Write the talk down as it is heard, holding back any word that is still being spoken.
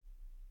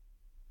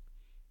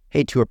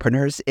Hey,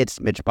 tourpreneurs,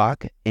 it's Mitch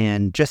Bach,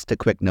 and just a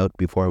quick note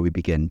before we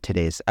begin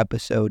today's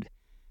episode.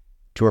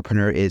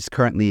 Tourpreneur is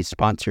currently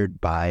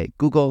sponsored by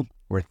Google.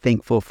 We're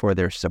thankful for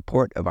their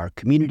support of our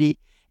community,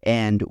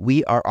 and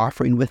we are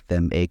offering with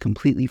them a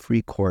completely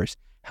free course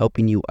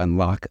helping you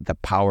unlock the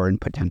power and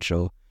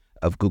potential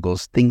of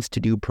Google's Things to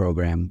Do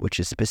program, which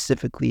is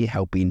specifically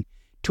helping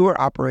tour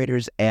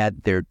operators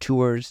add their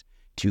tours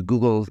to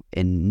Google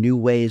in new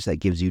ways that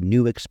gives you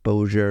new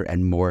exposure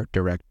and more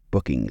direct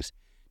bookings.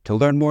 To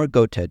learn more,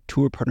 go to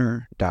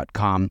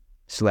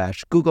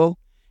tourpreneur.com/Google.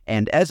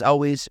 And as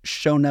always,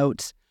 show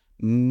notes,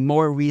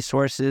 more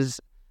resources,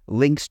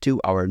 links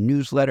to our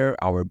newsletter,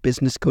 our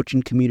business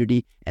coaching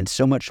community, and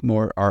so much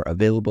more are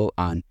available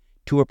on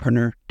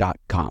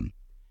tourpreneur.com.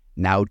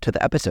 Now to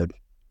the episode.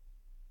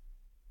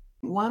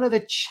 One of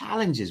the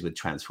challenges with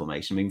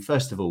transformation, I mean,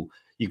 first of all,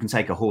 you can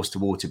take a horse to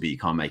water, but you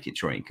can't make it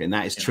drink. And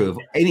that is true of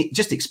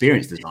just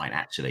experience design,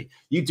 actually.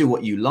 You do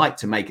what you like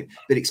to make it,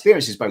 but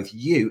experience is both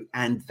you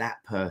and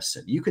that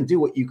person. You can do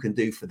what you can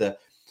do for the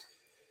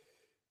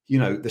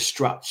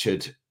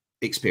structured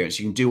experience.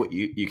 You can do what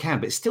you can,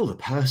 but it's still the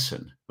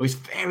person. It's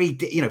very,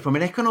 from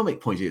an economic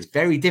point of view, it's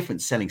very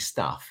different selling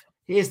stuff.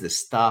 Here's the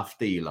stuff.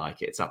 Do you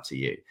like it? It's up to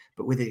you.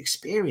 But with the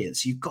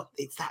experience,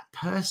 it's that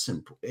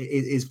person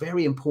is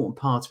very important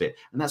part of it.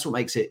 And that's what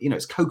makes it,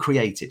 it's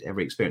co-created,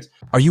 every experience.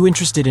 Are you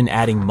interested in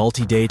adding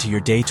multi-day to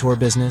your day tour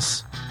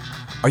business?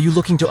 Are you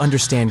looking to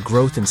understand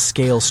growth and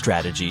scale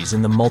strategies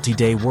in the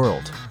multi-day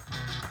world?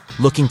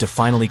 Looking to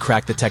finally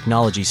crack the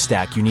technology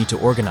stack you need to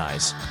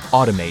organize,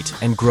 automate,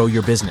 and grow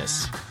your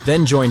business?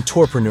 Then join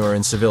Tourpreneur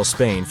in Seville,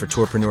 Spain for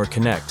Tourpreneur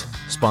Connect,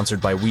 sponsored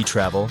by We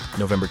Travel,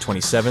 November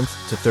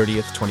 27th to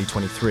 30th,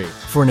 2023,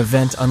 for an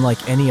event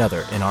unlike any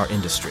other in our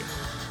industry.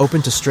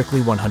 Open to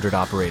strictly 100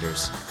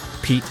 operators.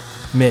 Pete,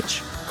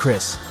 Mitch,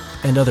 Chris,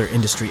 and other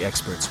industry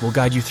experts will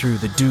guide you through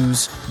the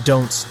do's,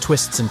 don'ts,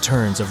 twists, and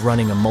turns of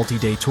running a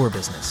multi-day tour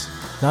business.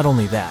 Not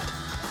only that,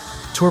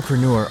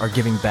 Tourpreneur are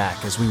giving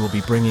back as we will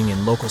be bringing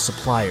in local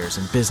suppliers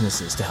and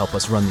businesses to help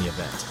us run the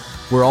event.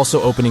 We're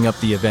also opening up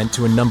the event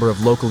to a number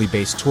of locally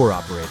based tour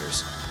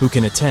operators who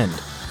can attend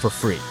for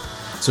free.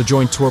 So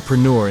join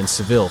Tourpreneur in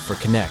Seville for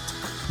Connect,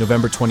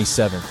 November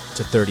 27th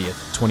to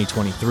 30th,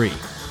 2023,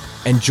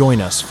 and join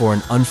us for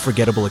an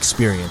unforgettable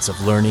experience of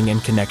learning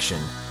and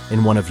connection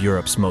in one of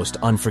Europe's most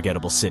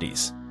unforgettable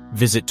cities.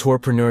 Visit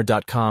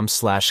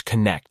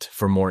tourpreneur.com/connect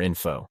for more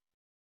info.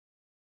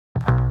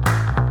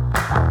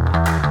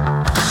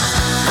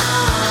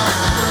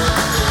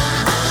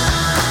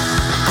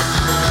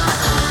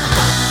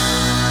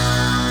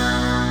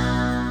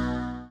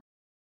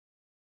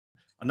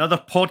 Another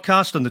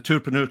podcast on the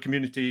Tourpreneur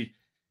Community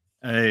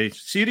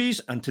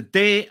series, and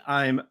today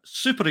I'm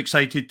super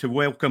excited to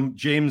welcome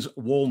James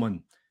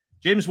Wallman.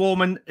 James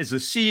Wallman is the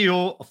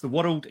CEO of the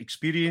World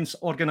Experience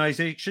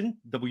Organization,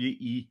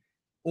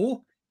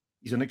 WEO.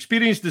 He's an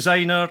experience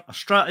designer, a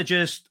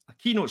strategist, a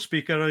keynote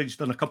speaker. He's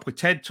done a couple of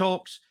TED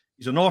Talks.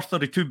 He's an author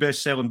of 2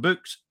 best-selling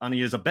books, and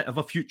he is a bit of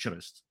a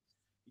futurist.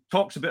 He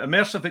talks about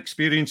immersive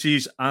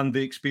experiences and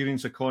the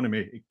experience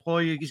economy,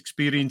 employee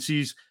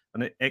experiences,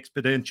 and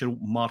exponential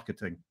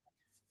marketing.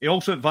 He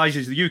also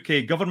advises the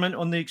UK government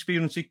on the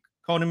experience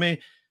economy,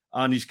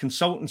 and his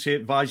consultancy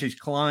advises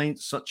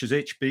clients such as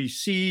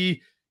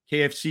HBC,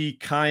 KFC,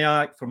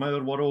 Kayak, From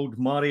Our World,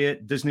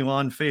 Marriott,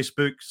 Disneyland,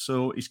 Facebook.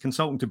 So he's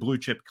consulting to blue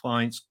chip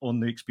clients on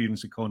the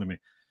experience economy.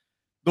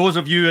 Those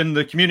of you in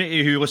the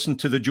community who listened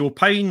to the Joe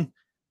Pine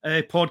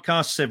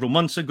podcast several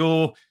months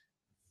ago,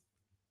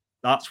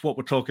 that's what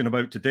we're talking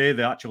about today,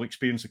 the actual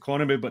experience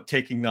economy, but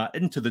taking that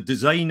into the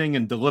designing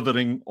and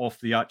delivering of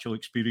the actual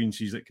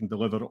experiences that can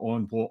deliver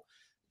on what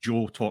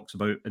Joe talks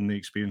about in the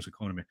experience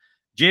economy.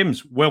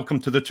 James,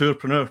 welcome to the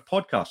Tourpreneur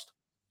podcast.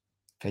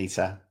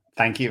 Peter,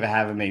 thank you for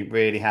having me.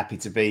 Really happy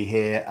to be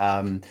here.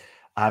 I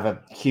have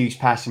a huge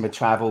passion for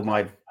travel.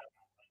 I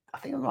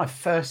think it was my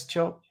first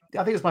job. I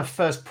think it was my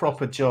first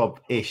proper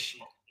job-ish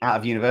out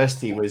of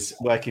university was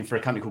working for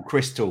a company called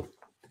Crystal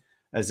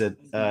as a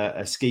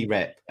ski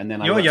rep, and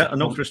then I know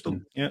Crystal,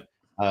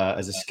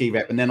 as a ski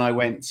rep, and then I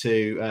went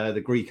to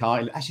the Greek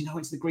island. Actually, no, I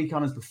went to the Greek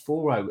islands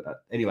before.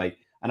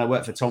 And I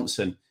worked for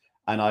Thompson,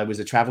 and I was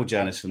a travel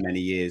journalist for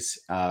many years.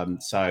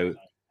 So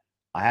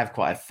I have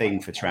quite a thing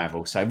for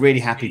travel. So I'm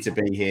really happy to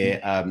be here.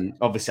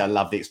 Obviously, I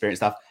love the experience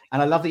stuff,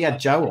 and I love that you had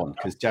Joe on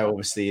because Joe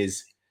obviously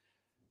is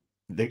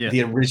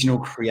the original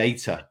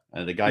creator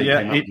and the guy who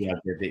came up with the idea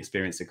of the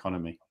experience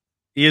economy.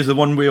 He is the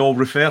one we all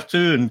refer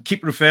to and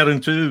keep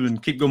referring to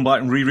and keep going back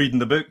and rereading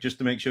the book just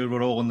to make sure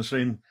we're all on the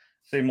same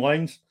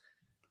lines.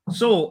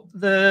 So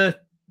can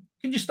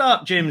you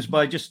start, James,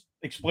 by just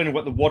explaining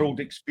what the World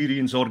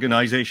Experience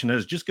Organization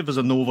is? Just give us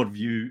an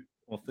overview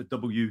of the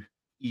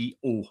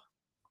WEO.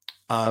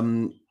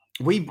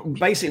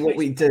 What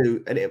we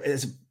do, and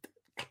it's a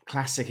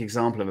classic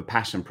example of a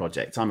passion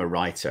project. I'm a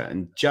writer,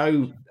 and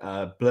Joe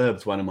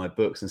blurbed one of my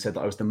books and said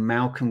that I was the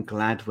Malcolm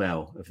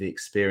Gladwell of the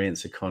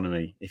experience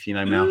economy. If you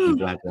know Malcolm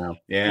Gladwell,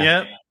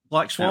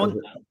 Black Swan.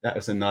 That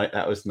was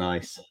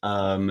nice.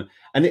 And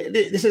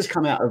this has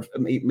come out of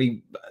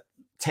me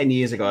 10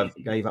 years ago.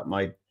 I gave up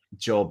my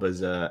job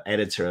as a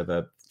editor of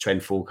a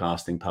trend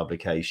forecasting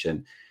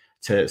publication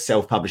to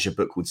self-publish a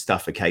book called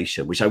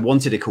Stuffication, which I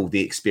wanted to call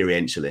The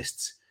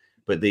Experientialists.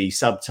 But the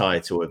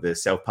subtitle of the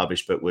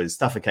self-published book was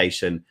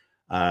Stuffication,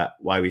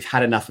 Why We've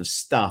Had Enough of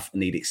Stuff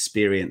and Need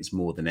Experience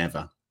More Than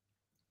Ever.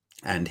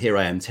 And here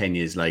I am 10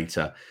 years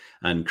later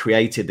and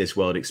created this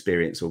World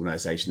Experience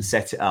Organization,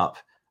 set it up.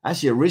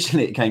 Actually,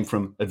 originally it came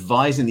from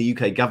advising the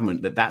UK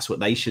government that that's what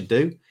they should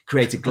do,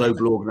 create a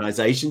global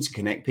organization to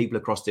connect people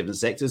across different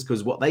sectors,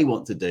 because what they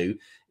want to do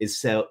is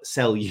sell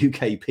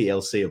UK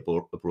PLC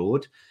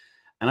abroad.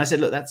 And I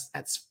said, look,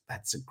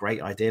 that's a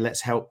great idea.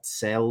 Let's help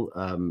sell,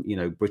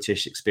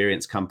 British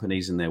experience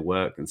companies and their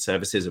work and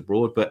services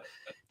abroad. But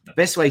the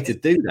best way to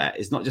do that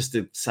is not just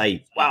to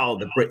say, wow,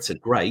 the Brits are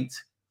great,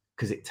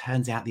 because it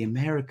turns out the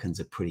Americans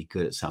are pretty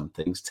good at some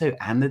things too,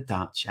 and the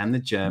Dutch and the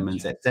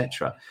Germans,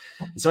 etc.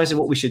 So I said,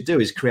 what we should do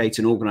is create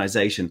an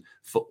organization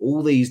for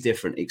all these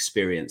different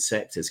experience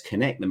sectors,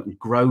 connect them and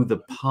grow the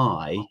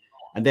pie,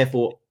 and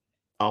therefore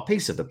our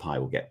piece of the pie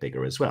will get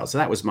bigger as well. So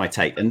that was my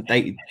take. And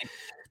I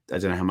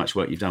don't know how much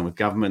work you've done with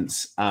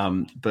governments,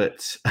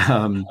 but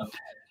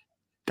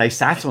they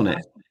sat on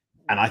it.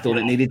 And I thought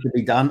it needed to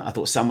be done. I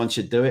thought someone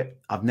should do it.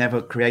 I've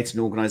never created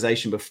an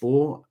organization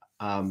before,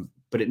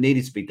 but it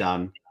needed to be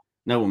done.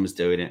 No one was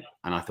doing it.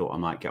 And I thought I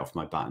might get off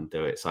my butt and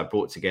do it. So I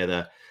brought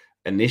together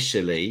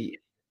initially,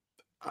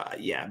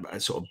 a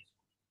sort of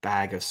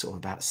bag of sort of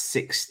about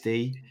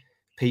 60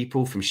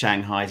 people from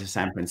Shanghai to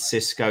San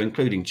Francisco,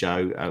 including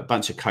Joe, a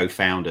bunch of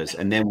co-founders.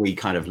 And then we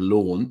kind of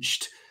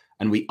launched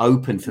and we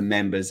opened for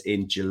members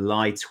in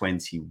July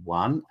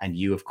 21. And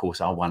you, of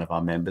course, are one of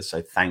our members.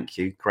 So thank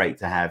you. Great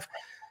to have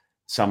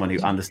someone who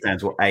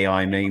understands what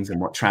AI means and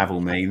what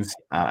travel means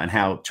and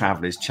how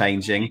travel is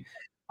changing.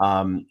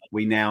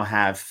 We now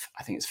have,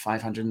 I think it's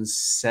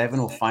 507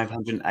 or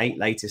 508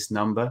 latest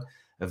number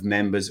of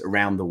members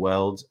around the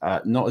world.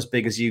 Not as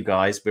big as you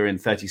guys. We're in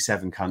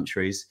 37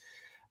 countries.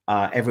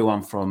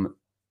 Everyone from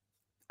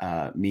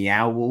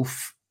Meow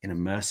Wolf in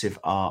immersive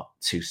art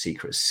to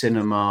Secret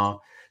Cinema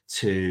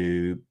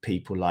to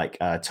people like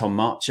Tom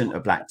Marchant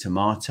of Black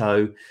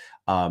Tomato,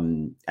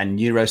 and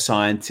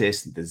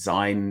neuroscientists,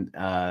 design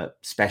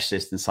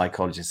specialists and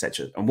psychologists,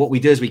 etc. And what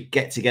we do is we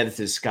get together to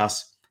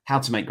discuss how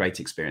to make great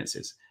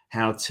experiences,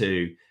 how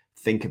to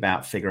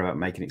figure out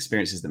making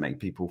experiences that make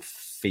people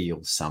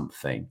feel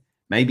something,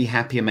 maybe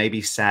happier,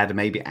 maybe sadder,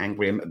 maybe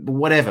angry,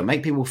 whatever,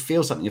 make people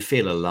feel something and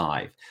feel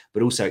alive,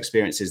 but also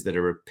experiences that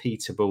are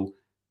repeatable,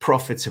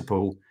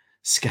 profitable,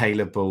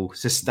 scalable,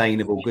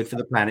 sustainable, good for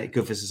the planet,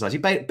 good for society,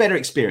 better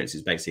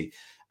experiences, basically.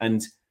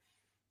 And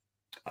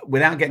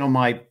without getting on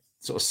my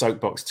sort of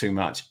soapbox too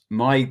much,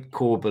 my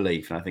core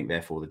belief, and I think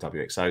therefore the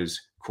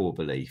WXO's core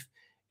belief,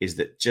 is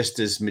that just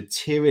as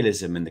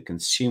materialism and the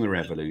consumer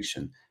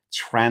revolution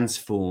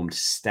transformed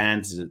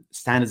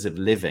standards of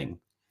living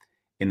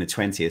in the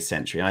 20th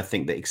century, I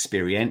think that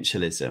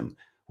experientialism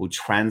will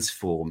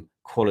transform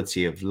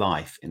quality of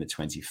life in the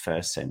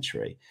 21st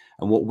century.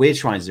 And what we're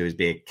trying to do is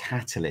be a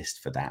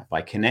catalyst for that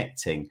by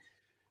connecting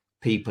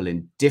people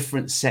in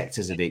different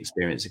sectors of the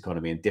experience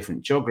economy and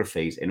different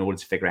geographies in order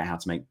to figure out how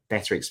to make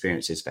better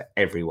experiences for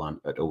everyone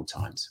at all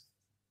times.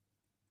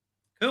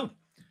 Cool.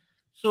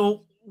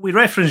 So we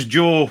referenced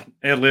Joe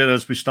earlier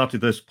as we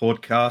started this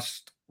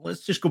podcast.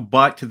 Let's just go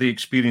back to the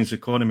experience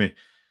economy.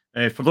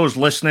 For those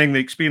listening, the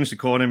experience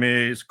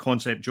economy is a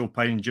concept Joe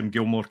Pine and Jim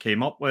Gilmore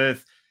came up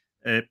with.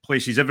 It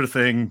places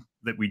everything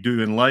that we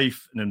do in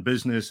life and in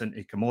business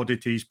into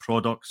commodities,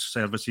 products,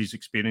 services,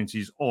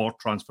 experiences, or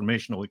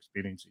transformational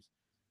experiences.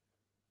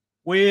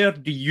 Where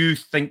do you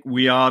think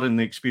we are in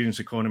the experience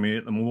economy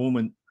at the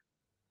moment?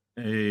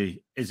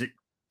 Is it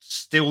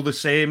still the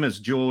same as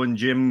Joe and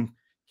Jim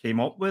came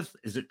up with?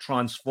 Is it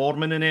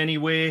transforming in any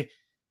way?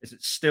 Is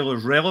it still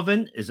as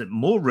relevant? Is it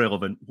more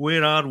relevant?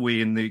 Where are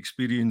we in the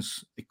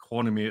experience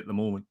economy at the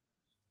moment?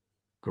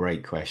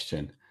 Great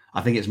question. I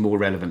think it's more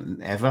relevant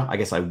than ever. I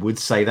guess I would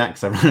say that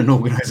because I run an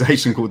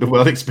organization called the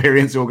World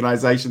Experience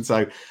Organization. So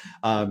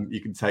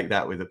you can take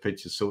that with a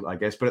pinch of salt, I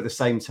guess. But at the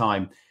same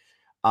time,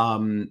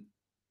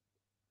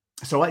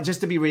 just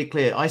to be really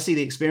clear, I see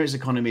the experience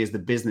economy as the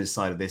business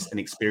side of this and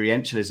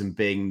experientialism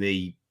being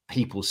the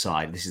people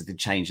side. This is the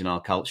change in our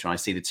culture. I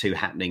see the two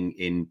happening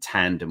in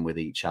tandem with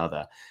each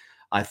other.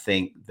 I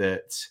think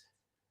that,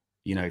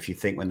 if you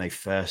think when they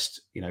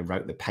first,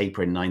 wrote the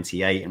paper in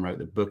 98 and wrote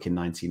the book in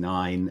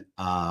 99,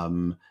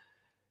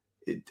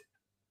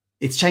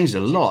 it's changed a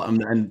lot.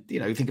 And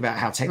think about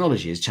how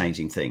technology is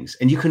changing things.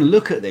 And you can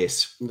look at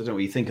this, I don't know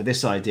what you think of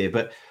this idea,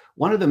 but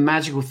one of the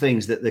magical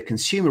things that the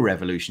consumer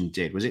revolution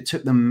did was it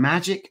took the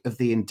magic of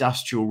the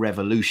industrial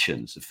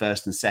revolutions, the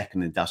first and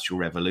second industrial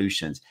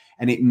revolutions,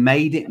 and it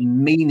made it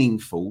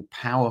meaningful,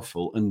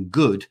 powerful, and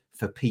good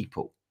for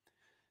people.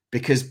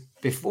 Because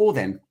before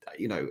then,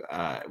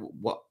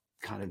 what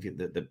kind of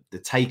the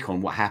take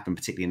on what happened,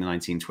 particularly in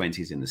the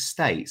 1920s in the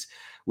States,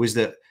 was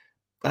that,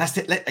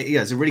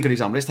 it's a really good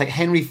example. Let's take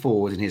Henry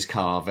Ford and his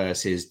car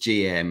versus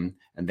GM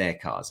and their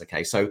cars.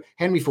 Okay, so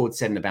Henry Ford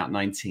said in about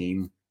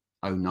 19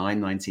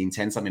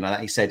 1910, something like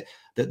that. He said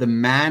that the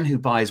man who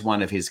buys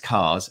one of his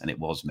cars, and it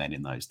was men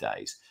in those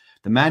days,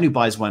 the man who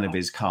buys one of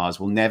his cars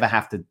will never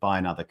have to buy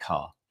another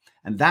car.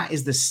 And that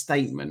is the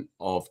statement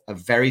of a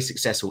very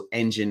successful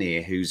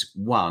engineer who's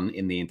won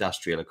in the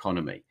industrial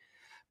economy.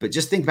 But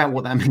just think about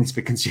what that means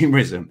for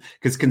consumerism,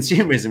 because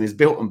consumerism is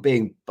built on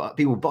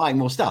people buying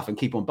more stuff and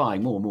keep on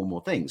buying more and more and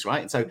more things,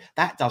 right? And so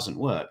that doesn't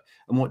work.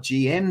 And what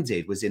GM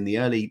did was in the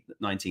early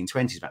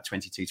 1920s, about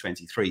 22,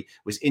 23,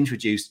 was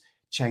introduce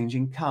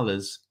changing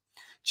colors,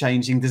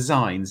 changing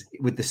designs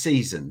with the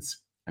seasons,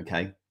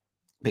 okay?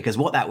 Because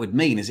what that would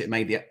mean is it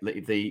made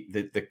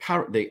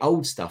the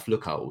old stuff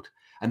look old,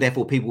 and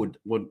therefore people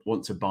would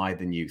want to buy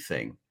the new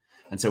thing.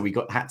 And so we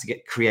had to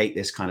create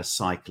this kind of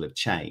cycle of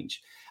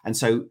change. And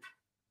so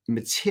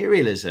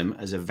materialism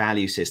as a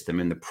value system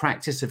and the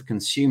practice of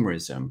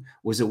consumerism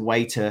was a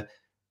way to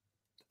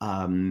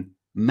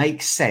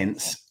make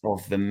sense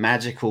of the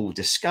magical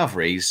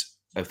discoveries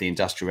of the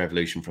Industrial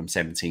Revolution from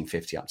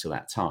 1750 up to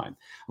that time.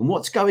 And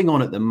what's going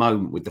on at the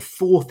moment with the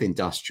fourth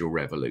Industrial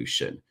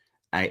Revolution,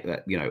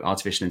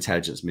 artificial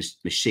intelligence,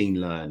 machine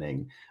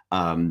learning,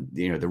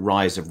 the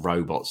rise of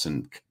robots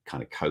and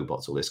kind of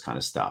cobots, all this kind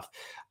of stuff,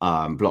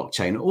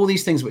 blockchain, all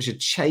these things which are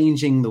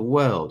changing the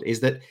world, is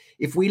that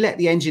if we let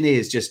the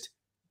engineers just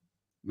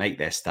make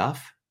their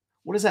stuff,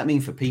 what does that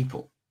mean for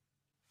people?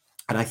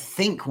 And I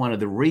think one of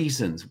the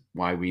reasons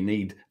why we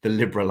need the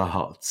liberal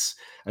arts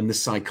and the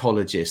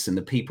psychologists and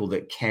the people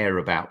that care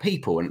about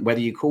people, and whether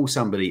you call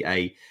somebody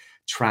a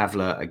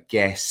traveler, a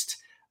guest,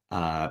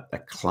 a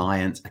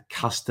client, a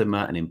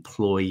customer, an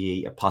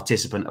employee, a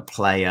participant, a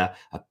player,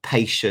 a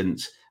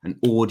patient, an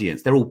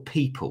audience, they're all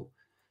people.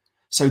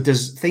 So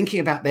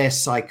thinking about their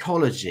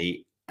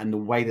psychology and the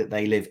way that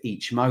they live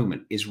each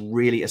moment is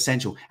really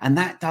essential. And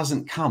that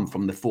doesn't come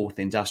from the fourth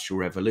industrial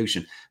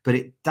revolution, but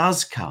it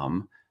does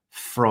come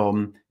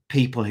from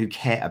people who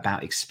care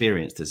about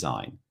experience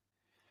design.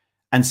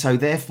 And so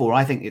therefore,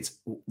 I think it's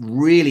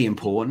really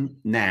important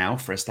now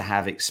for us to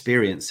have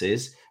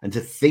experiences and to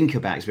think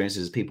about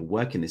experiences as people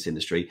work in this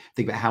industry,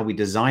 think about how we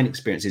design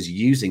experiences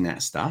using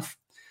that stuff.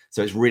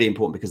 So it's really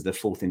important because of the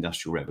fourth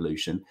industrial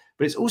revolution,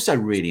 but it's also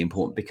really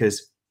important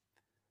because,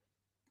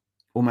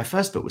 well, my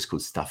first book was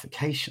called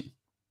Stuffication.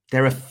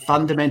 There are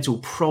fundamental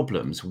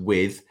problems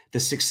with the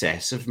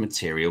success of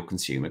material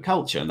consumer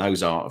culture. And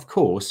those are, of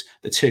course,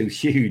 the two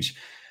huge,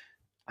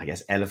 I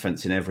guess,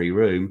 elephants in every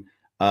room,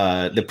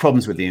 the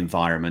problems with the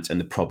environment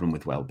and the problem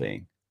with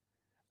well-being.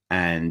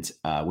 And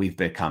we've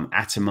become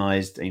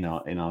atomized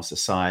in our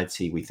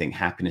society. We think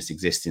happiness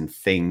exists in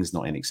things,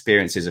 not in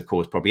experiences. Of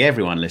course, probably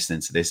everyone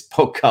listening to this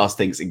podcast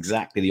thinks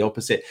exactly the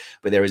opposite.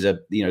 But there is a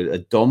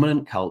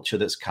dominant culture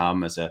that's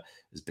come as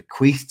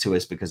bequeathed to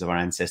us because of our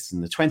ancestors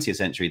in the 20th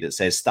century that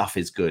says stuff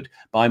is good.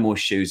 Buy more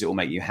shoes, it will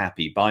make you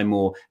happy. Buy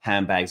more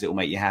handbags, it will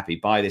make you happy.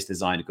 Buy this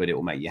designer good, it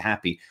will make you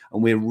happy.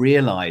 And we're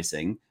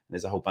realizing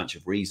there's a whole bunch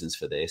of reasons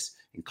for this,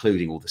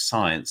 including all the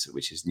science,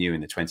 which is new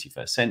in the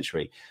 21st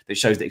century, that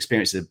shows that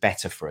experiences are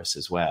better for us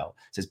as well.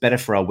 So it's better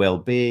for our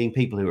well-being.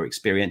 People who are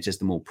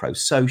experienced are more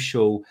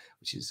pro-social,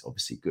 which is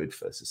obviously good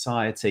for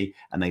society,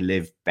 and they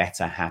live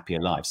better, happier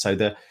lives. So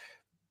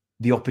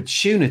the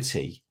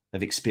opportunity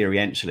of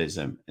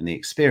experientialism and the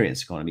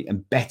experience economy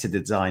and better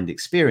designed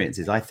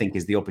experiences, I think,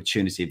 is the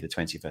opportunity of the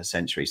 21st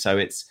century. So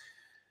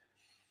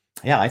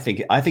I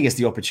think it's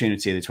the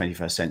opportunity of the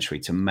 21st century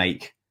to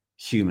make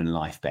human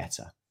life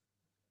better.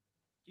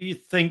 Do you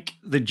think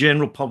the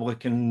general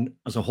public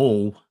as a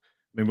whole, I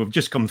mean, we've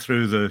just come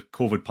through the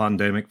COVID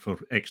pandemic for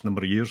X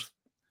number of years.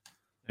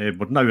 We're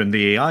now in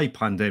the AI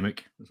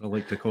pandemic, as I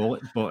like to call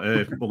it, but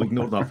we'll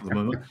ignore that for the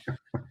moment.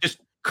 Just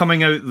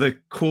coming out the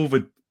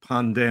COVID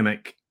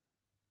pandemic,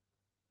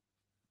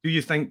 do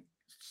you think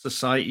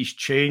society's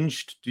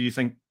changed? Do you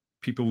think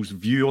people's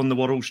view on the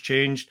world's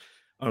changed?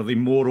 Are they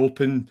more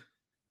open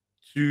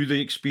to the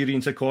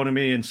experience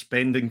economy and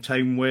spending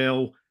time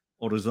well?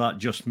 Or is that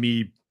just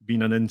me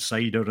being an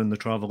insider in the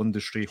travel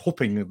industry,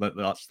 hoping that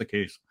that's the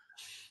case?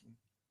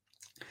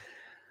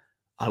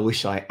 I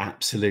wish I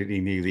absolutely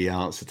knew the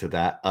answer to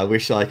that. I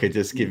wish I could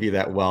just give you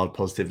that wild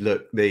positive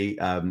look.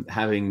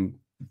 Having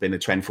been a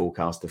trend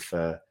forecaster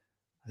for,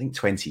 I think,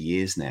 20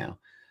 years now,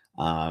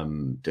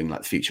 doing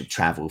like the future of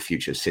travel,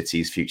 future of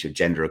cities, future of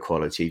gender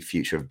equality,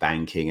 future of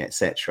banking,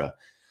 etc.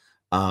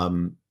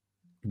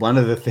 One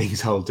of the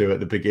things I'll do at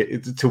the beginning,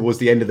 towards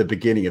the end of the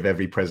beginning of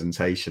every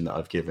presentation that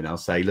I've given, I'll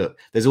say, look,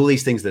 there's all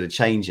these things that are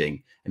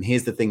changing, and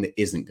here's the thing that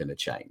isn't going to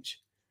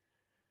change.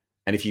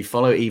 And if you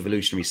follow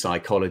evolutionary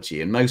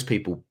psychology, and most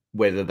people,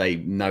 whether they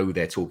know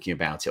they're talking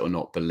about it or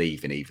not,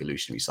 believe in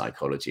evolutionary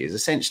psychology, is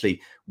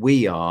essentially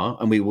we are,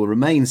 and we will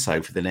remain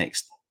so for the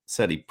next,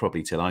 certainly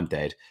probably till I'm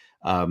dead,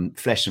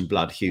 flesh and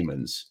blood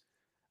humans.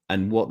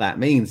 And what that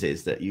means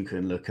is that you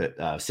can look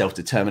at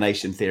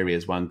self-determination theory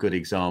as one good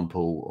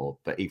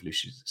example, but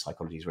evolutionary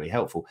psychology is really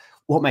helpful.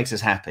 What makes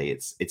us happy?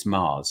 It's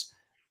Mars.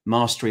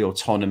 Mastery,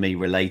 autonomy,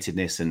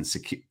 relatedness, and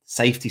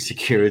safety,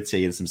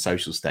 security, and some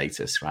social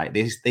status, right?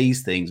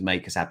 These things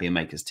make us happy and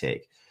make us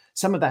tick.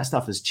 Some of that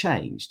stuff has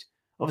changed.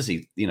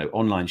 obviously,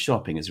 online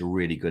shopping is a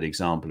really good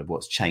example of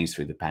what's changed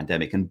through the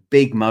pandemic, and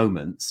big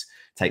moments.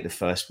 Take the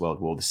First World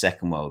War, the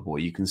Second World War.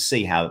 You can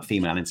see how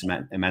female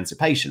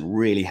emancipation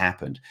really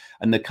happened.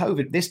 And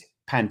this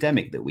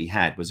pandemic that we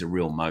had was a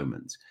real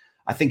moment.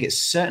 I think it's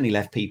certainly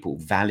left people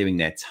valuing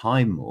their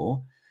time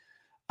more.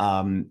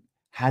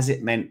 Has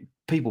it meant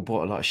people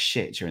bought a lot of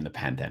shit during the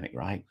pandemic,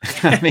 right?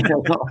 I mean, a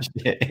lot of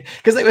shit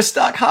because they were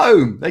stuck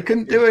home. They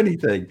couldn't do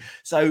anything.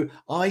 So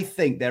I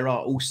think there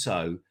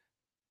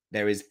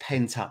is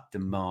pent up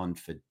demand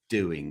for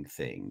doing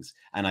things.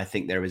 And I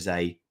think there is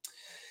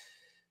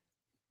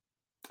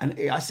and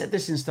I said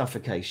this in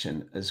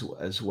Stuffication as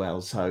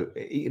well. So,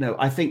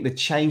 I think the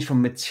change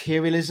from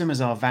materialism as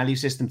our value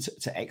system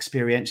to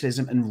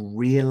experientialism, and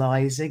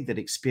realizing that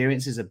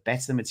experiences are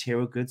better than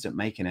material goods at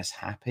making us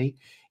happy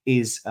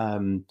is,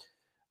 I'm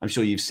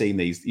sure you've seen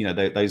these,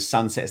 those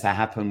sunsets that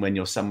happen when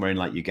you're somewhere in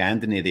like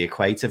Uganda near the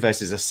equator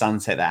versus a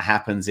sunset that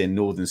happens in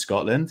northern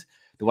Scotland.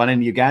 The one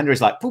in Uganda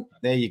is like, poof,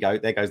 there you go.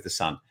 There goes the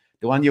sun.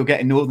 The one you'll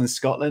get in northern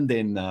Scotland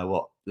in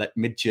like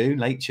mid-June,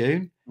 late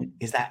June,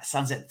 is that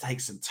sunset that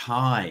takes some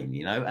time,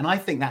 and I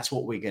think that's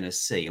what we're going to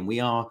see. And we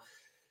are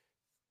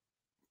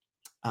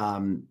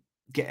and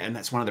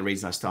that's one of the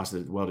reasons I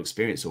started the World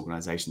Experience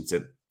Organization,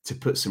 to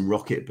put some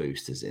rocket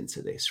boosters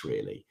into this,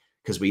 really,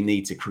 because we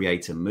need to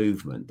create a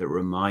movement that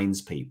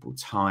reminds people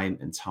time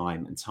and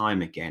time and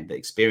time again that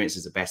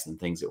experiences are better than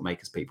things that will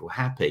make us people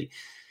happy,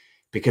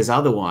 because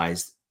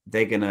otherwise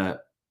they're going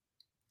to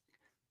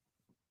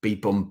be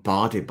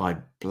bombarded by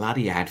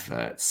bloody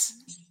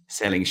adverts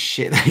selling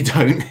shit they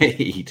don't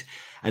need.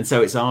 And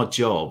so it's our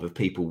job of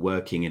people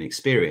working in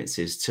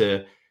experiences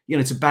to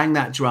bang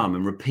that drum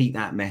and repeat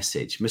that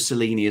message.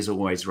 Mussolini is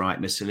always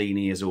right.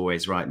 Mussolini is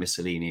always right.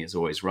 Mussolini is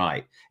always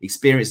right.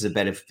 Experiences are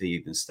better for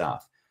you than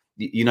stuff.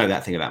 You know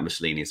that thing about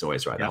Mussolini is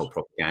always right, yes. The whole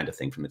propaganda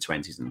thing from the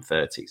 20s and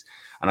 30s.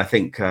 And I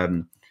think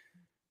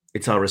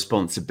it's our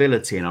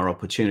responsibility and our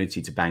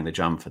opportunity to bang the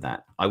drum for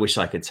that. I wish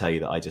I could tell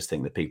you that I just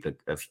think that people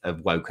have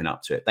woken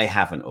up to it. They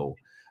haven't all.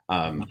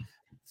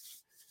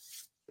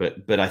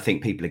 But I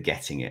think people are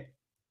getting it.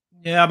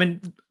 Yeah, I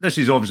mean, this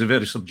is obviously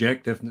very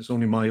subjective, and it's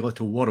only my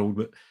little world,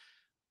 but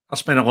I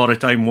spent a lot of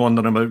time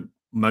wandering about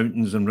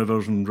mountains and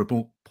rivers and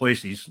remote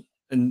places.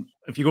 And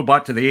if you go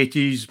back to the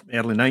 80s,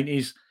 early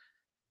 90s,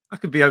 I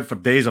could be out for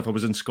days if I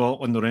was in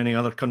Scotland or any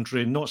other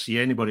country and not see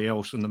anybody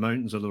else in the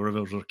mountains or the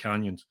rivers or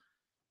canyons.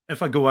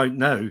 If I go out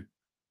now,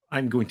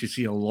 I'm going to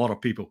see a lot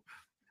of people.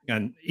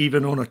 And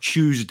even on a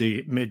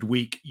Tuesday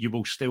midweek, you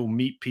will still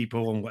meet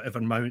people on whatever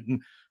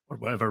mountain or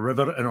whatever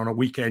river. And on a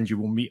weekend, you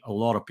will meet a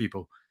lot of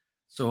people.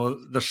 So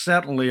there's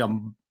certainly a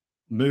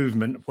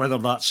movement. Whether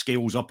that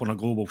scales up on a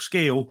global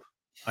scale,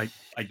 I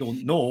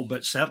don't know.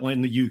 But certainly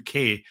in the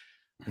UK,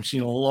 I'm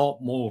seeing a lot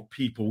more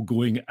people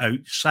going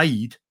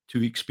outside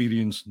to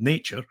experience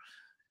nature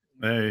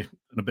and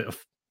a bit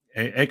of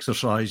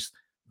exercise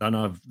than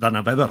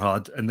I've ever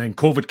had. And then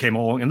COVID came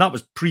along, and that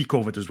was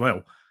pre-COVID as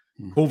well.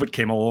 COVID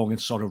came along and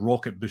sort of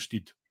rocket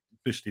boosted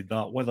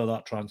that. Whether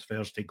that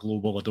transfers to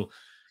global,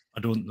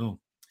 I don't know.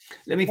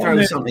 Let me throw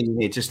something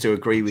in here just to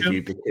agree with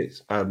you,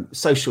 because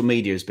social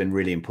media has been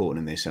really important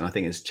in this. And I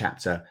think it's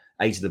chapter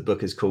 8 of the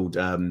book is called,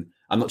 I'm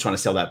not trying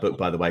to sell that book,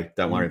 by the way.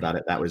 Don't worry about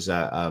it. That was,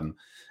 was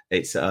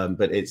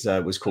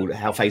called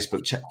How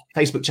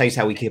Facebook Changed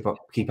How We Keep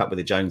Up with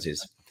the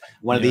Joneses.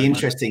 One of the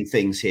interesting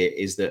things here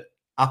is that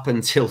up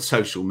until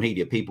social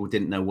media, people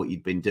didn't know what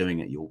you'd been doing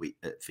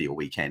for your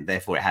weekend.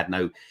 Therefore, it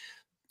had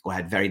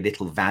very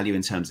little value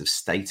in terms of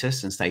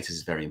status, and status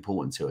is very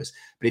important to us.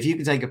 But if you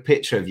can take a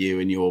picture of you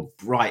in your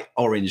bright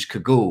orange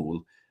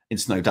cagoule in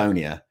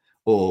Snowdonia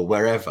or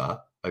wherever,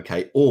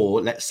 okay,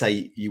 or let's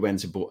say you went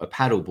to a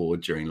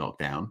paddleboard during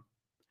lockdown,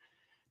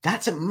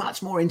 that's a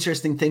much more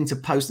interesting thing to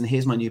post than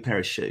here's my new pair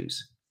of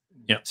shoes.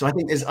 Yeah. So I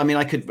think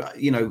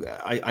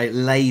I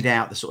laid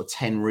out the sort of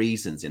 10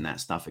 reasons in that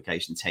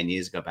Stuffication 10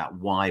 years ago about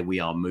why we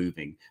are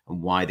moving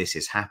and why this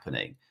is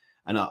happening.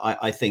 And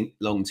I think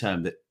long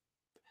term that,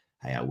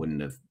 hey, I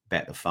wouldn't have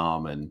bet the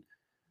farm and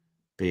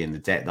be in the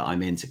debt that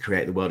I'm in to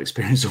create the World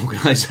Experience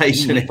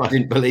Organization if I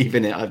didn't believe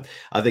in it.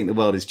 I think the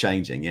world is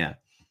changing. Yeah.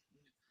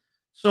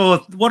 So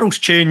the world's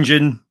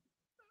changing.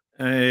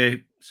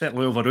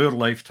 Certainly over our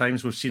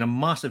lifetimes, we've seen a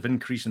massive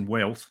increase in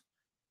wealth,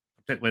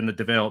 particularly in the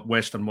developed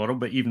Western world,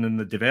 but even in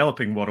the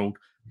developing world,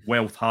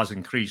 wealth has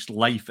increased.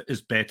 Life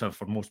is better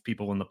for most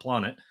people on the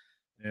planet.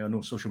 I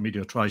know social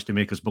media tries to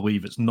make us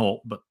believe it's not,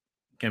 but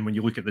again, when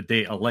you look at the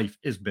data, life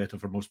is better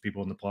for most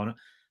people on the planet.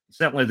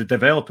 Certainly the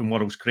developing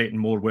world is creating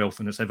more wealth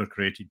than it's ever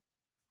created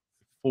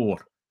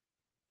before.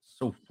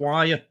 So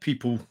why are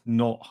people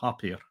not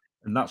happier?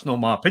 And that's not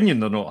my opinion,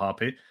 they're not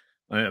happy.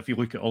 If you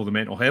look at all the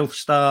mental health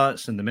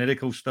stats and the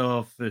medical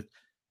stuff, that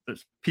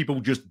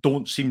people just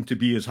don't seem to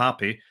be as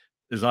happy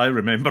as I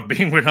remember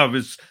being when I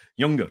was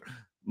younger.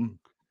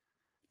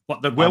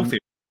 But they're wealthy.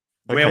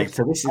 Okay,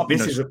 so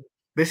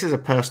this is a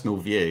personal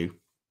view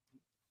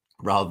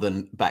rather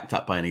than backed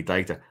up by any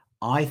data.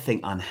 I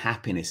think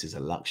unhappiness is a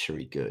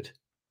luxury good.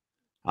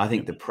 I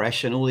think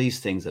depression, all these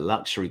things are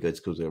luxury goods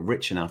because we're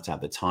rich enough to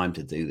have the time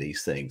to do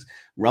these things.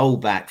 Roll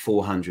back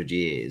 400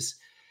 years.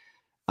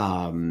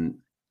 And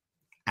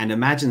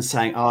imagine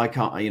saying, "Oh, I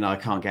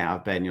can't get out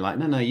of bed." And you're like,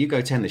 "No, you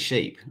go tend the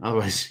sheep.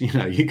 Otherwise,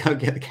 you go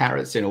get the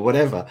carrots in or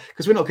whatever,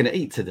 because we're not going to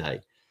eat today."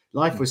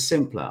 Life was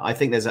simpler. I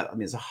think there's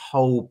a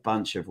whole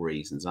bunch of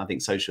reasons. I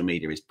think social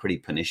media is pretty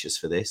pernicious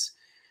for this.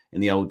 In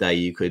the old day,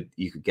 you could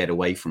get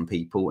away from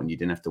people and you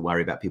didn't have to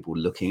worry about people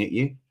looking at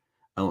you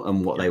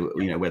and what they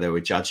were, where they were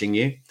judging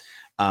you.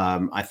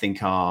 I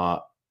think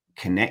our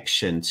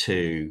connection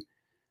to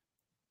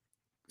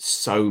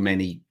so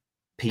many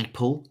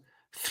people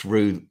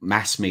through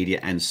mass media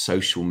and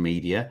social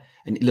media.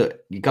 And look,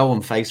 you go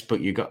on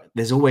Facebook,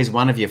 there's always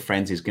one of your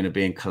friends who's going to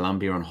be in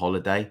Colombia on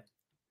holiday.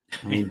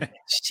 I mean,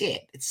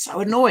 shit, it's so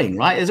annoying,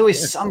 right? There's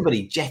always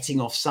somebody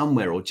jetting off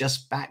somewhere or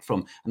just back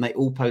from, and they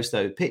all post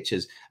those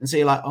pictures. And so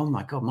you're like, oh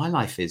my God, my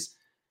life is,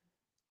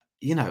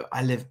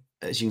 I live,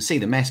 as you can see,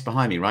 the mess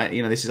behind me, right?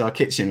 This is our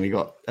kitchen. We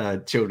got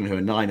children who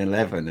are 9 and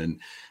 11, and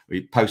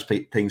we post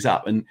things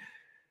up. And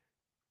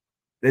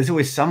there's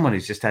always someone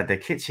who's just had their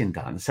kitchen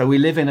done. So we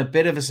live in a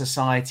bit of a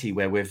society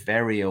where we're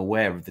very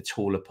aware of the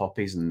taller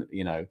poppies and,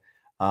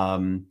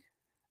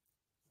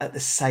 at the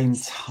same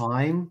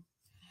time,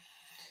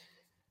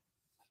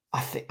 I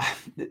think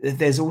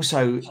there's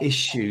also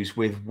issues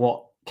with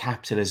what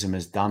capitalism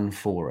has done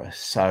for us.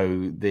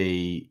 So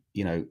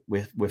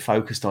we're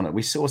focused on it.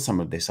 We saw some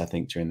of this, I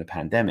think, during the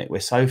pandemic. We're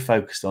so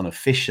focused on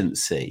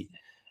efficiency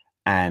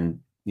and,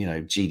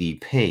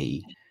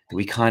 GDP that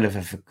we kind of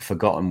have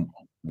forgotten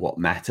what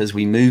matters.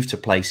 We move to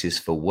places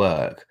for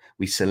work.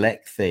 We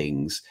select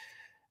things.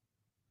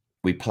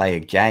 We play a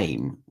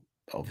game.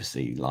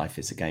 Obviously, life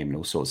is a game in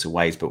all sorts of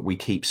ways, but we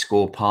keep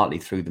score partly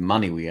through the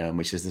money we earn,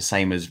 which is the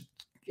same as,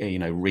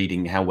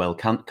 reading how well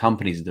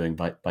companies are doing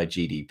by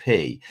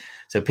GDP.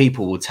 So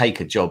people will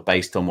take a job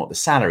based on what the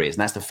salary is.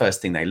 And that's the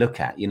first thing they look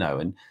at,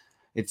 and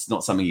it's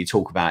not something you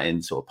talk about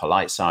in sort of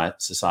polite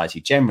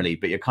society generally,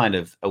 but you're kind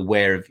of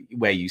aware of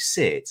where you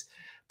sit.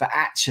 But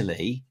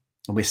actually,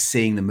 and we're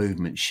seeing the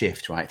movement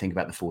shift, right? Think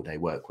about the 4-day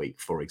work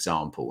week, for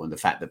example, and the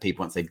fact that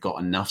people, once they've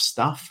got enough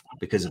stuff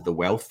because of the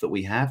wealth that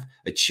we have,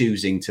 are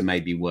choosing to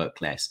maybe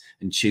work less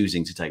and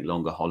choosing to take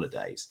longer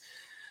holidays.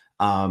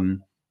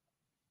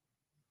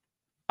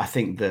 I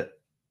think that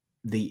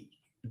the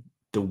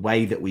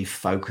way that we've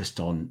focused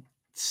on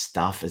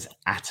stuff has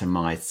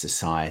atomized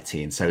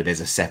society. And so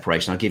there's a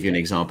separation. I'll give you an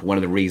example. One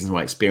of the reasons why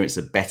I experience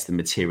are better than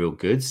material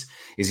goods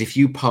is if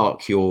you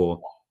park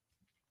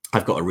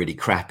I've got a really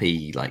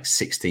crappy, like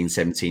 16,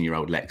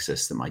 17-year-old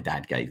Lexus that my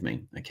dad gave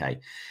me. Okay.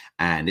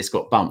 And it's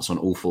got bumps on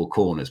all 4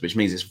 corners, which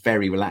means it's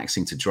very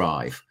relaxing to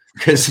drive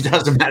because it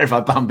doesn't matter if I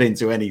bump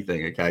into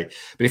anything. Okay.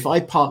 But if I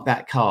park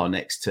that car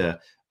next to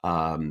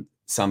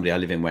somebody, I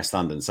live in West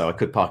London, so I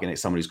could park it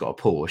next to someone who's got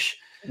a Porsche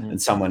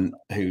and someone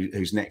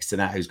who's next to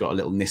that, who's got a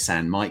little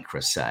Nissan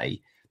Micra,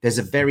 say, there's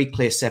a very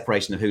clear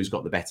separation of who's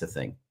got the better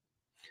thing.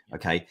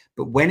 Okay.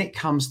 But when it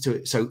comes to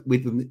it, so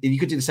you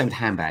could do the same with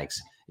handbags.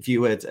 If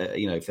you were,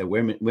 if there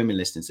were women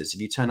listening to this,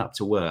 if you turn up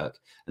to work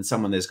and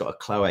someone there's got a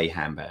Chloe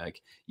handbag,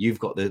 you've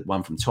got the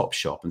one from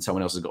Topshop, and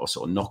someone else has got a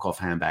sort of knockoff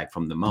handbag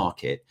from the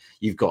market,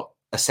 you've got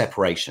a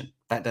separation.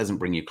 That doesn't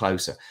bring you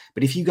closer.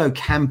 But if you go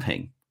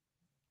camping,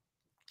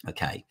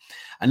 okay,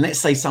 and let's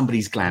say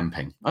somebody's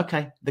glamping,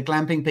 okay, the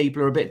glamping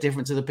people are a bit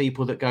different to the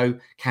people that go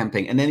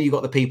camping. And then you've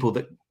got the people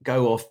that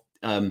go off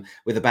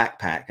with a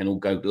backpack and all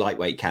go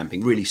lightweight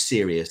camping, really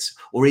serious,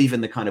 or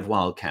even the kind of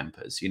wild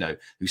campers,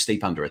 who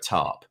sleep under a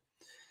tarp.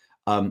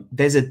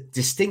 There's a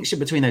distinction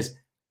between those,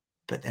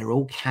 but they're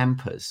all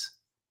campers.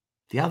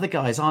 The other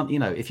guys aren't,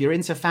 if you're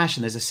into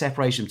fashion, there's a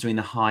separation between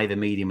the high, the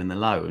medium, and the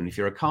low. And if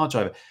you're a car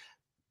driver,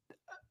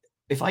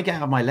 if I get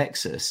out of my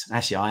Lexus,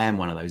 actually, I am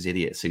one of those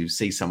idiots who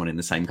sees someone in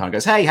the same car and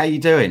goes, "Hey, how you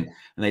doing?"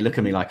 And they look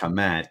at me like I'm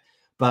mad.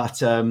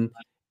 But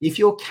if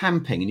you're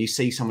camping and you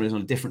see someone who's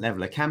on a different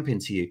level of camping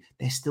to you,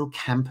 they're still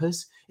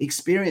campers.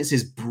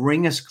 Experiences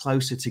bring us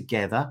closer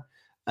together,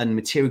 and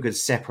material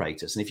goods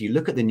separate us. And if you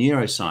look at the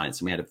neuroscience,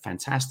 and we had a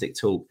fantastic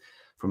talk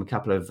from a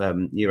couple of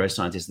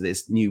neuroscientists,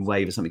 this new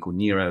wave of something called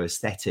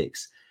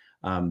neuroaesthetics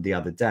the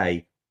other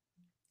day,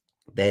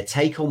 their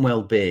take on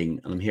well-being,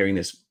 and I'm hearing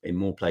this in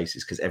more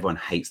places because everyone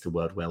hates the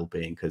word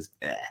well-being because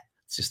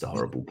it's just a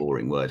horrible,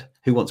 boring word.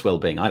 Who wants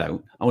well-being? I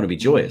don't. I want to be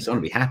joyous. I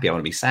want to be happy. I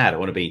want to be sad. I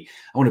want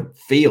to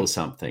feel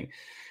something.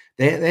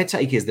 Their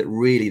take is that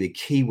really the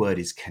key word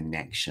is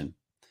connection.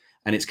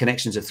 And it's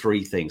connection to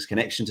 3 things: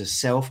 connection to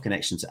self,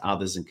 connection to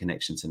others, and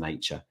connection to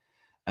nature.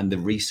 And the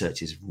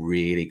research is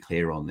really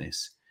clear on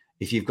this.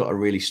 If you've got a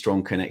really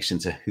strong connection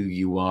to who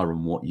you are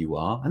and what you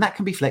are, and that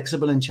can be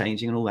flexible and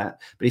changing and all that,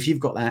 but if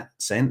you've got that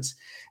sense,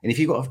 and if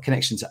you've got a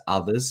connection to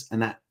others,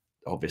 and that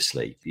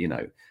obviously,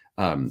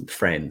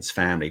 friends,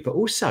 family, but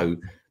also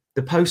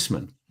the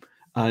postman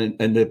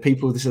and the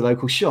people, this is a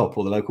local shop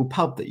or the local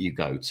pub that you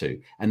go to,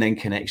 and then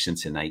connection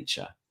to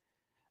nature.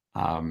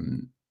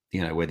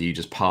 Whether you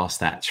just pass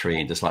that tree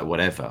and just like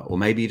whatever, or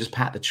maybe you just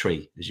pat the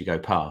tree as you go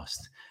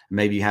past.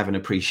 Maybe you have an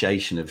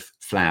appreciation of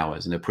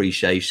flowers, an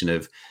appreciation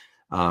of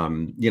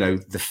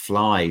The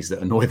flies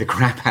that annoy the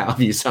crap out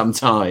of you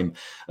sometime,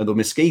 and the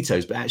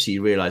mosquitoes, but actually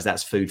you realize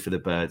that's food for the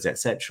birds,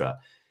 etc.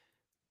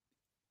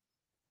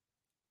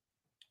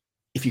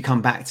 If you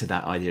come back to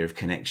that idea of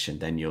connection,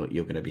 then you're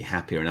going to be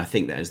happier. And I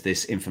think that as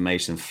this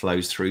information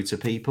flows through to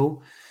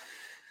people,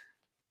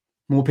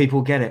 more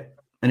people get it.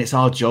 And it's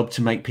our job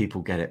to make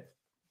people get it.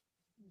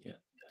 Yeah.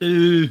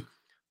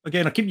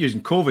 Again, I keep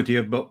using COVID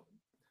here, but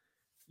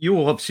you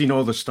will have seen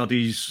all the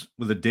studies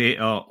with the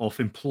data of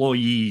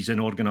employees in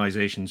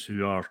organizations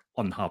who are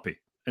unhappy.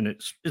 And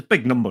it's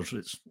big numbers.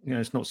 It's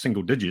not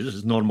single digits.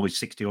 It's normally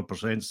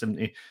 60%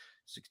 70,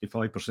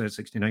 65%,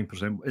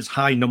 69%. It's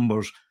high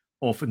numbers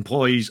of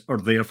employees are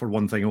there for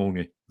one thing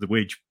only, the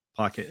wage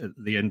packet at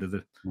the end of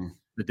the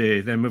day.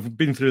 Then we've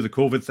been through the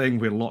COVID thing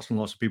where lots and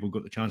lots of people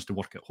got the chance to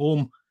work at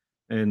home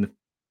and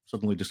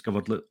suddenly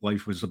discovered that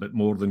life was a bit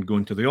more than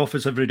going to the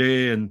office every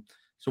day. And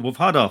so we've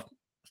had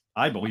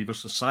I believe, a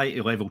society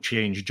level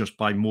change just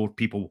by more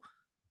people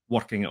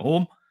working at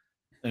home,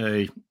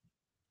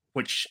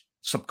 which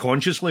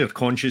subconsciously or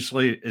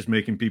consciously is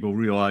making people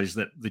realize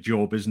that the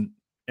job isn't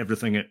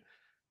everything it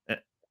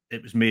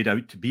was made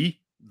out to be,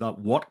 that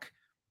work.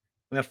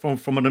 Therefore,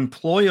 from an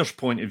employer's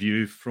point of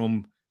view,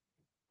 from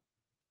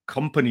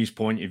company's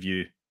point of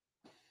view,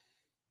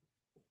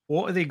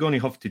 what are they going to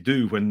have to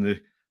do when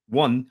the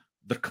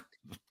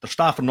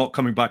staff are not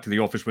coming back to the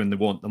office when they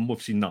want them?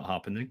 We've seen that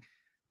happening.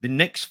 The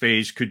next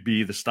phase could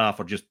be the staff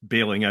are just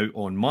bailing out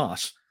en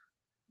masse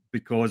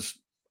because,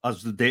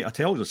 as the data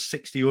tells us,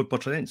 60%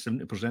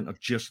 70% are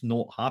just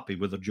not happy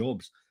with their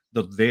jobs.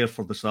 They're there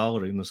for the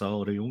salary and the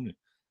salary only.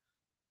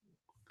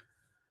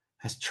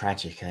 That's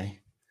tragic, eh?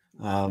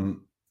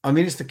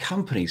 It's the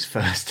companies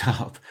first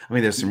up.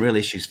 There's some real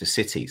issues for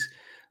cities.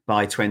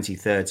 By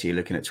 2030, you're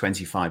looking at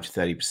 25 to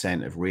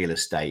 30% of real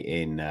estate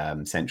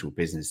in central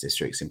business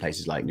districts in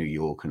places like New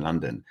York and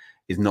London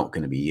is not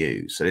going to be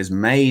used. So there's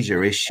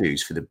major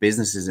issues for the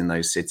businesses in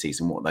those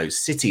cities and what those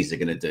cities are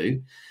going to do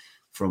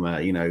from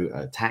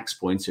a tax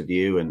point of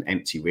view and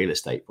empty real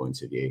estate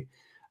point of view.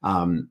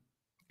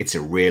 It's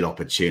a real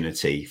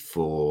opportunity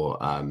for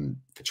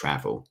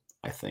travel,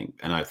 I think.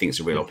 And I think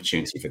it's a real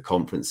opportunity for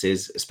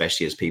conferences,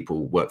 especially as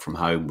people work from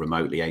home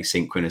remotely,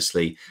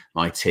 asynchronously.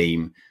 My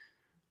team,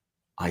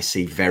 I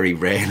see very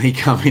rarely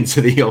come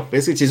into the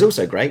office, which is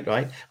also great,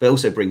 right? But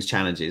also brings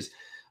challenges.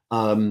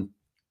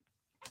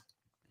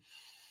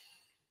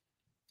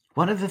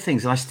 One of the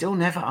things, and I still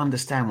never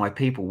understand why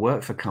people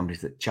work for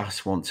companies that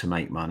just want to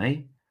make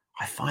money.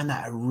 I find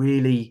that a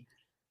really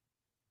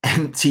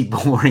empty,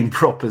 boring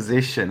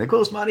proposition. Of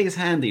course, money is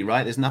handy,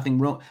 right? There's nothing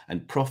wrong.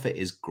 And profit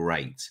is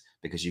great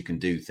because you can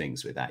do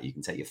things with that. You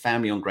can take your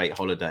family on great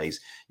holidays.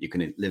 You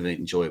can live an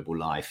enjoyable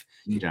life.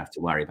 You don't have to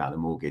worry about the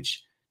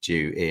mortgage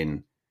due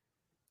in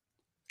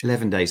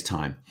 11 days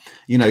time.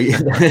 For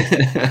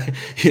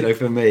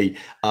me,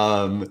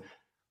 I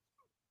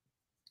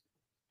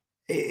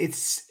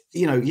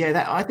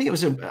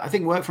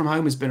think work from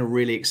home has been a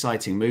really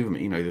exciting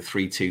movement. The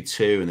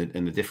 3-2-2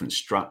 and the different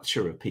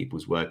structure of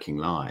people's working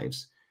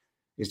lives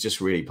is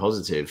just really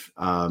positive.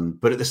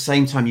 But at the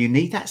same time, you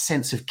need that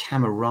sense of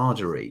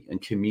camaraderie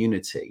and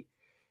community.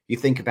 You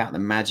think about the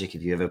magic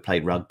if you ever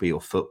played rugby or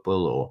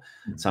football or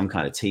some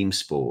kind of team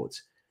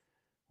sport,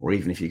 or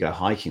even if you go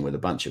hiking with a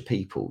bunch of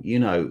people,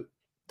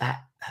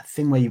 that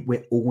thing where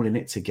we're all in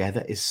it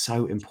together is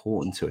so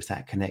important to us,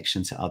 that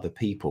connection to other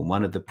people.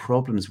 One of the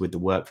problems with the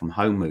work from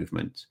home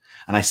movement,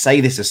 and I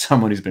say this as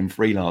someone who's been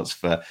freelance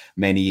for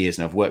many years,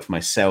 and I've worked for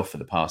myself for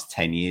the past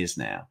 10 years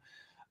now.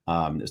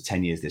 It was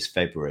 10 years this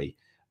February.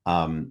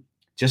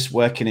 Just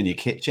working in your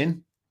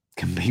kitchen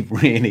can be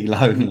really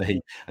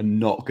lonely and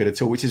not good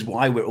at all, which is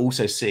why we're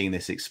also seeing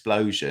this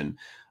explosion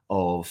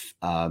of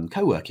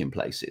co-working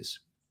places.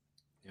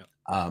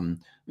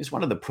 It's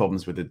one of the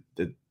problems with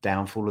the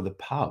downfall of the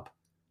pub,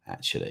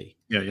 actually.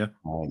 Yeah.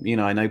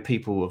 I know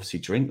people obviously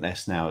drink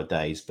less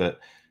nowadays,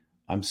 but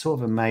I'm sort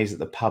of amazed that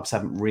the pubs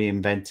haven't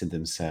reinvented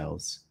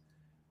themselves.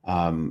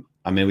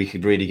 We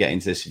could really get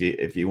into this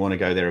if you want to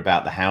go there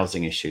about the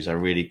housing issues.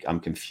 I'm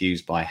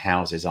confused by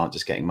houses aren't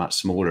just getting much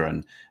smaller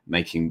and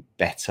making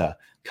better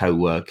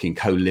co-working,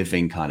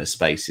 co-living kind of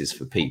spaces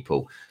for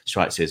people.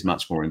 Strikes me as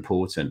much more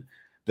important.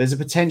 There's a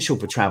potential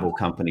for travel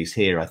companies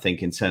here, I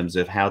think, in terms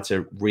of how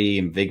to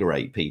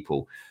reinvigorate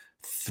people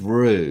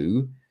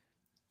through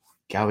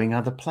going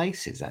other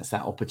places. That's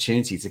that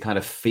opportunity to kind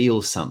of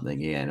feel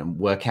something in and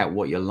work out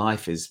what your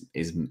life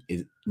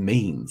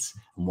means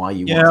and why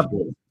you want to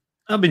do it.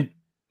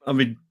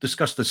 I've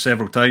discussed this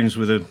several times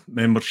with a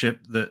membership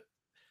that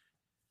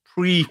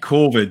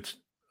pre-COVID,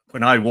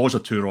 when I was a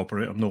tour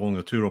operator, I'm no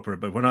longer a tour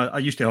operator, but when I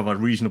used to have a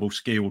reasonable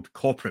scaled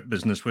corporate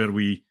business where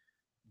we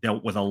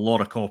dealt with a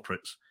lot of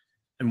corporates.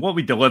 And what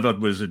we delivered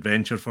was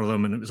adventure for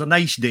them. And it was a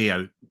nice day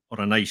out or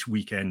a nice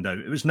weekend out.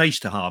 It was nice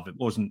to have. It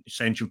wasn't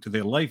essential to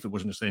their life. It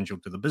wasn't essential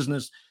to the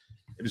business.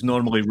 It was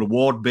normally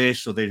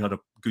reward-based. So they had a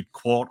good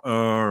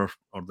quarter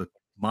or the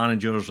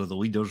managers or the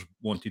leaders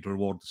wanted to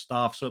reward the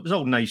staff. So it was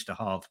all nice to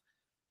have.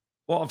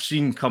 What I've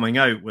seen coming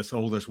out with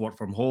all this work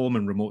from home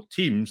and remote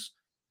teams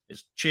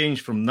It's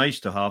changed from nice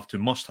to have to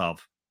must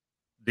have.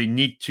 They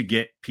need to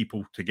get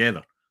people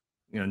together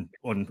and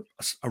on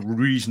a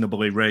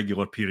reasonably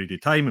regular period of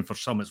time. And for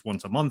some, it's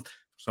once a month,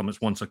 for some, it's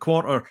once a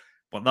quarter.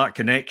 But that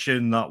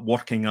connection, that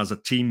working as a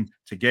team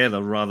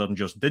together rather than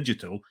just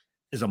digital,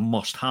 is a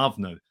must have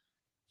now.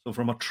 So,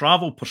 from a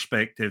travel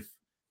perspective,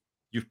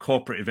 your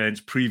corporate events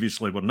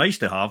previously were nice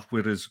to have,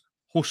 whereas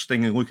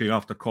hosting and looking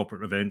after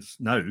corporate events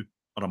now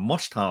are a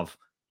must have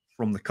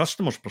from the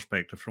customer's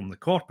perspective, from the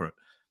corporate.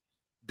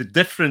 The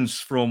difference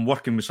from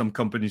working with some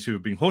companies who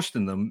have been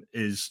hosting them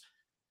is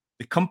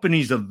the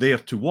companies are there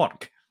to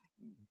work,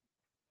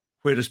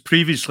 whereas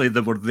previously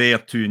they were there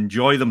to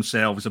enjoy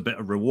themselves, a bit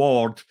of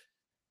reward,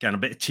 kind of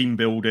a bit of team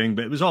building,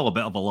 but it was all a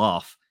bit of a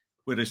laugh.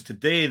 Whereas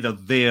today they're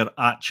there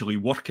actually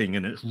working,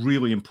 and it's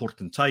really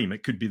important time.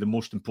 It could be the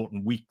most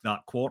important week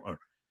that quarter.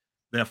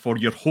 Therefore,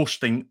 you're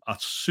hosting a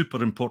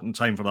super important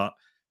time for that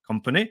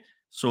company.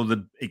 So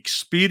the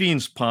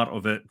experience part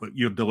of it, what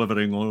you're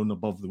delivering on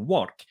above the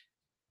work,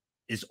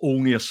 is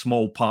only a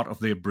small part of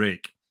their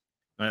break.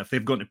 If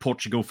they've gone to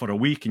Portugal for a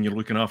week and you're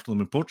looking after them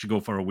in Portugal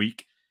for a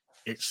week,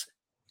 it's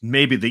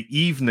maybe the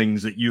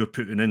evenings that you're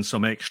putting in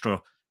some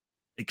extra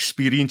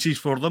experiences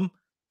for them,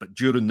 but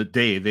during the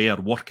day they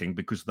are working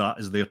because that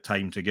is their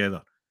time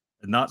together.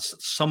 And that's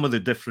some of the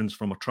difference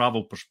from a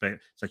travel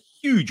perspective. It's a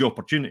huge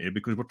opportunity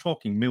because we're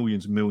talking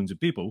millions and millions of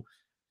people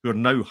who are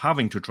now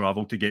having to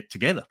travel to get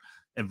together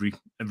every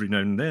now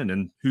and then.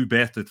 And who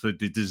better to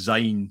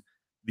design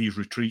these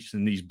retreats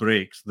and these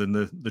breaks than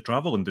the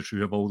travel industry,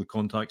 who have all the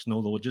contacts and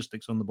all the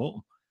logistics on the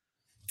bottom.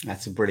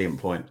 That's a brilliant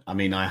point. I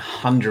mean, I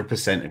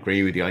 100%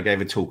 agree with you. I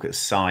gave a talk at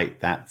SITE,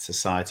 that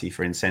Society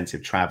for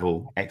Incentive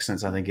Travel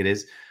Excellence, I think it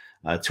is,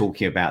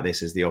 talking about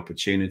this as the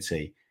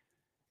opportunity.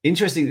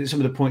 Interesting,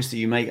 some of the points that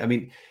you make. I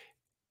mean,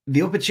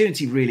 the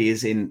opportunity really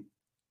is in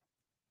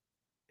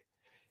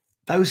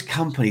those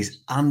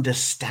companies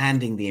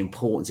understanding the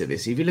importance of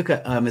this. If you look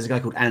at, there's a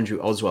guy called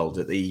Andrew Oswald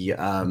at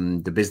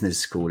the business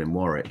school in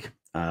Warwick,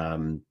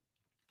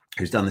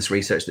 who's done this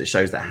research that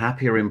shows that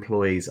happier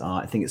employees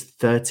are, I think it's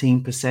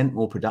 13%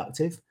 more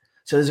productive.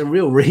 So there's a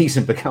real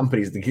reason for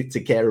companies to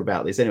care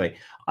about this. Anyway,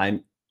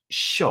 I'm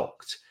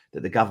shocked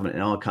that the government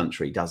in our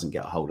country doesn't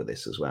get a hold of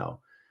this as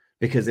well,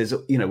 because there's,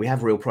 we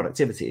have real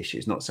productivity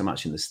issues, not so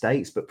much in the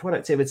States, but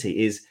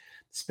productivity is,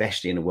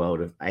 especially in a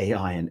world of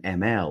AI and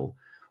ML,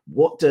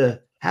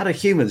 how do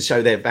humans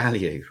show their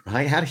value,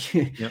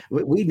 right?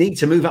 We need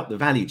to move up the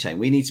value chain.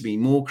 We need to be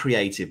more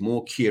creative,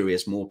 more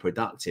curious, more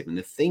productive. And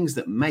the things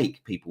that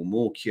make people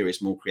more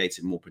curious, more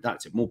creative, more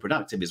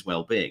productive is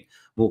well-being.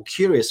 More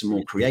curious and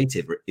more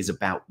creative is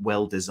about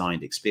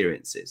well-designed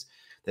experiences.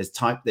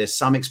 There's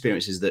some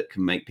experiences that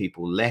can make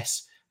people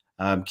less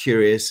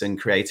curious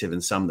and creative,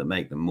 and some that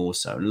make them more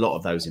so. And a lot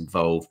of those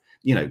involve,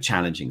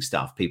 challenging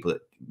stuff. People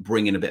that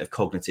bring in a bit of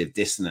cognitive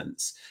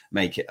dissonance,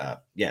 make it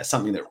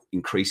something that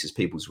increases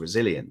people's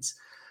resilience.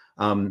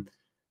 And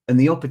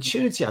the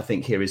opportunity, I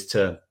think, here is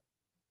there's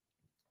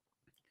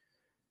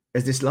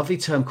this lovely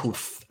term called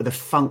the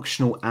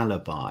functional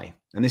alibi.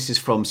 And this is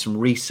from some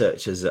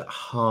researchers at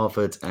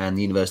Harvard and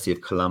the University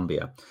of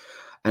Columbia.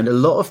 And a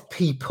lot of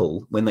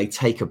people, when they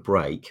take a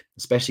break,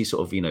 especially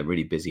sort of,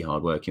 really busy,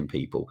 hardworking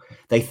people,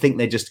 they think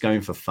they're just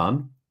going for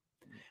fun.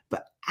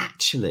 But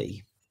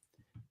actually,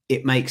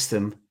 it makes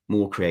them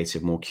more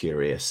creative, more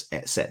curious,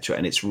 etc.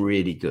 And it's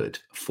really good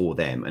for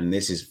them. And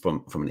this is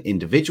from an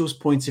individual's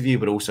point of view,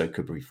 but also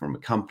could be from a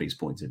company's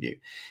point of view.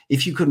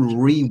 If you can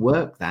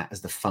rework that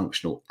as the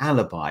functional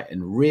alibi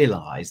and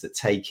realize that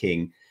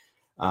taking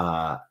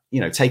a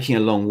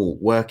long walk,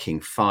 working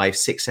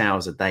 5-6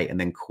 hours a day and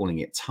then calling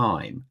it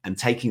time, and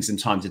taking some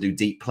time to do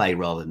deep play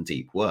rather than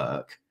deep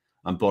work.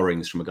 I'm borrowing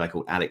this from a guy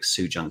called Alex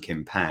Sujung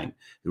Kim Pang,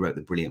 who wrote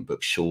the brilliant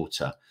book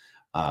Shorter,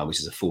 which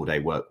is a 4-day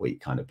work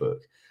week kind of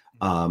book.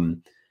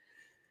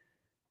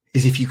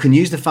 Is if you can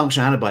use the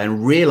functional alibi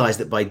and realize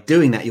that by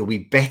doing that, you'll be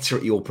better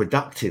at your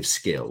productive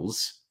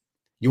skills,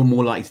 you're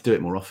more likely to do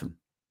it more often.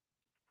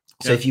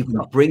 So if you can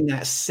bring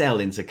that sell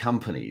into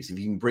companies, if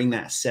you can bring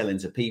that sell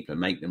into people and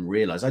make them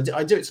realize, I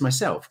do it to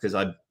myself because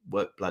I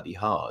work bloody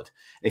hard.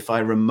 If I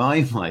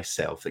remind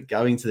myself that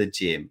going to the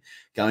gym,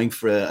 going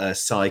for a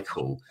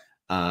cycle,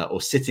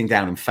 or sitting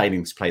down and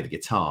failing to play the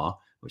guitar,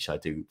 which I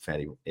do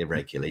fairly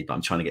irregularly, but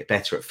I'm trying to get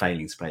better at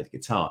failing to play the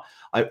guitar,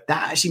 that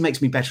actually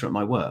makes me better at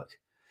my work.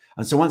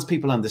 And so once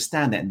people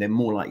understand that, and they're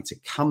more likely to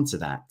come to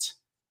that,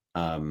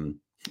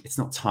 it's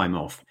not time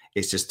off.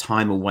 It's just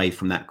time away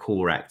from that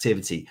core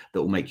activity that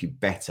will make you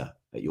better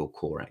at your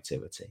core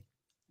activity.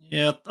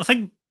 Yeah, I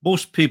think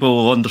most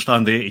people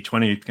understand the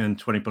 80-20,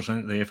 and 20%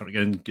 of the effort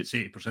again gets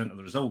 80% of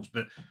the results.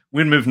 But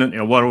we're moving into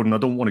a world, and I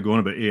don't want to go on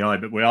about AI,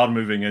 but we are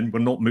moving in. We're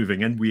not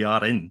moving in. We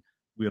are in.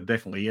 We are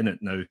definitely in it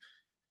now.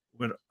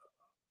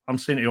 I'm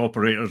saying to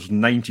operators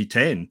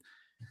 90-10.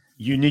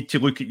 You need to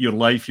look at your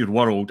life, your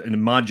world, and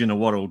imagine a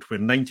world where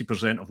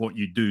 90% of what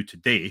you do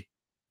today,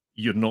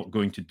 you're not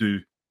going to do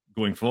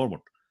going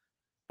forward.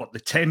 But the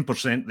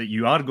 10% that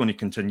you are going to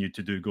continue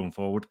to do going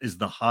forward is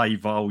the high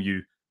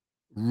value,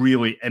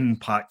 really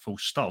impactful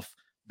stuff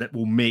that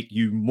will make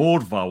you more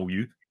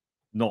value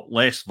not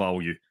less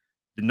value.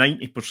 The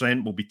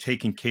 90% will be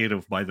taken care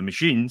of by the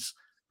machines.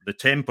 The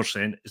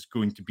 10% is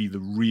going to be the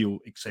real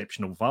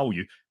exceptional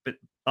value. But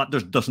that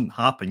just doesn't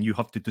happen. You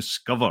have to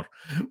discover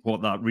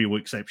what that real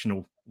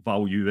exceptional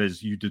value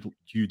is you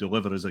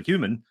deliver as a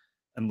human,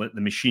 and let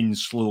the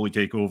machines slowly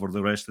take over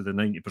the rest of the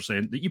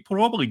 90% that you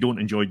probably don't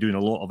enjoy doing a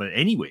lot of it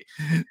anyway.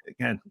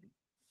 Again.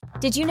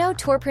 Did you know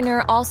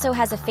Tourpreneur also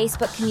has a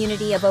Facebook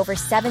community of over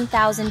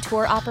 7,000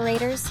 tour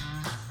operators?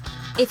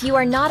 If you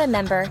are not a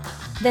member,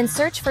 then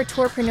search for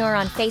Tourpreneur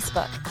on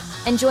Facebook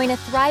and join a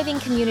thriving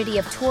community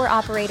of tour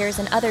operators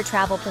and other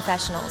travel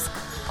professionals,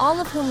 all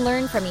of whom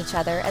learn from each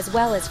other as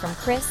well as from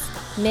Chris,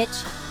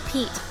 Mitch,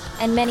 Pete,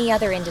 and many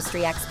other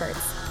industry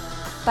experts.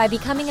 By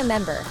becoming a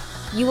member,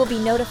 you will be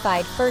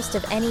notified first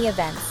of any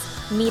events,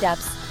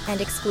 meetups,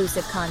 and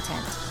exclusive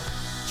content.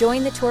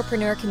 Join the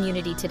Tourpreneur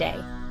community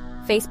today.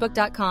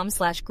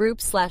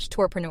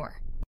 Facebook.com/group/Tourpreneur.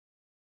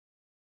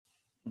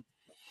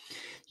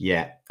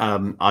 Yeah,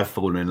 I've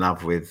fallen in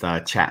love with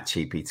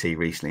ChatGPT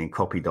recently and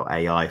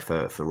Copy.ai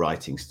for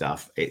writing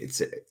stuff.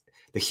 The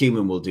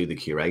human will do the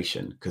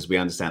curation because we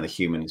understand the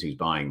human who's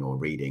buying or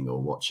reading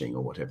or watching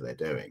or whatever they're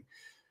doing.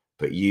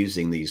 But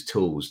using these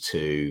tools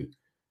to,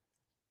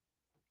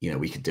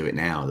 we could do it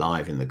now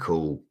live in the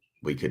call.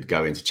 We could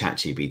go into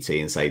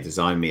ChatGPT and say,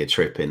 design me a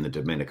trip in the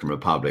Dominican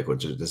Republic, or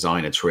just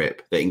design a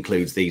trip that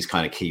includes these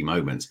kind of key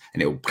moments,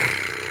 and it will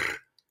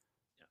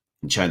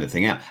churn the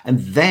thing out. And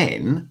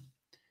then,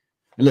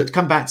 and look, to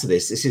come back to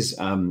this, there's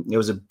a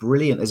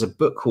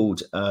book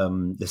called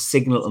The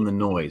Signal and the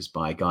Noise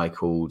by a guy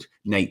called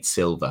Nate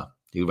Silver,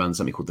 who runs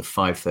something called the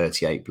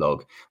 538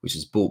 blog, which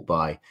was bought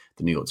by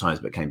the New York Times,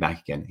 but came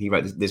back again. He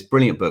wrote this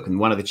brilliant book. And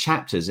one of the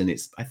chapters, and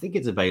I think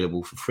it's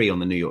available for free on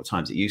the New York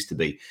Times, it used to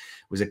be,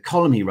 was a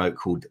column he wrote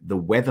called The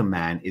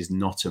Weatherman is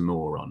Not a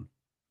Moron.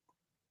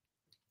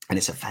 And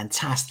it's a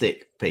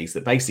fantastic piece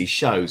that basically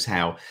shows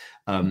how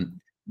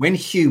when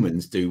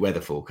humans do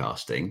weather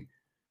forecasting,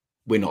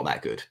 we're not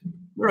that good.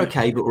 We're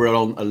okay, but we're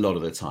wrong a lot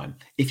of the time.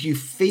 If you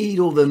feed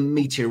all the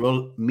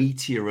meteorological,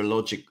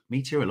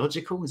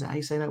 is that how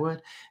you say that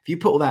word? If you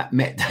put all that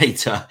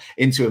metadata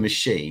into a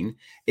machine,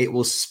 it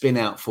will spin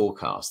out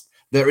forecasts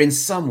that are in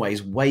some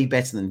ways way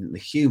better than the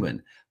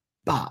human.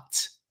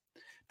 But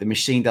the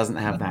machine doesn't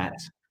have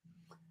that,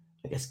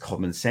 I guess,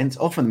 common sense.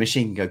 Often the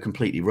machine can go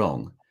completely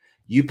wrong.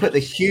 You put the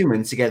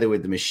human together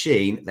with the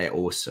machine, they're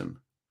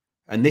awesome.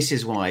 And this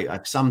is why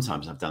I've done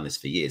this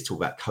for years, talk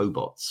about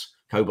cobots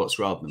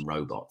rather than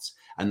robots.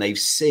 And they've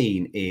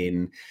seen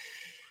in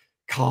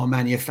car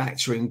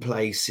manufacturing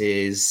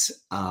places,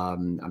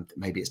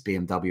 maybe it's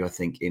BMW, I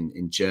think,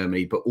 in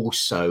Germany, but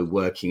also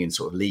working in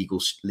sort of legal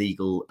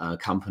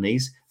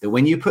companies, that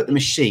when you put the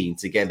machine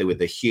together with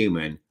the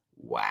human,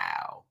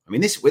 wow. I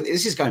mean, this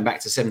is going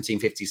back to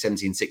 1750,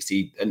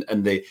 1760,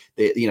 and the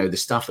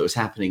stuff that was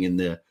happening in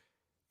the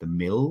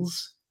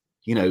mills.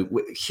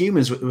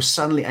 Humans were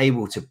suddenly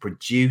able to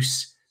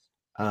produce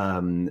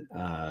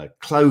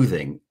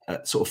clothing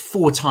at sort of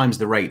 4 times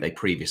the rate they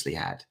previously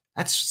had.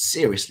 That's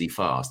seriously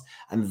fast.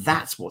 And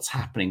that's what's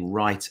happening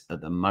right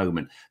at the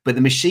moment. But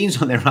the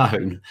machines on their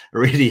own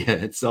are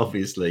idiots,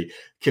 obviously.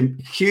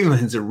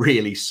 Humans are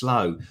really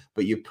slow.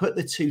 But you put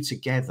the two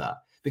together,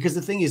 because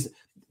the thing is,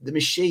 the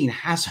machine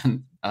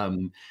hasn't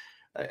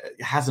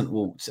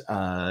walked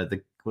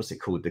what's it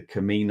called? The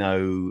Camino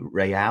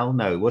Real?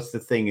 No, what's the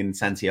thing in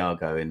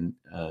Santiago in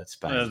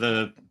Spain?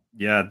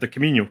 The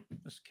Camino.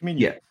 It's Camino.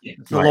 Yeah.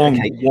 It's a long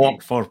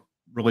walk for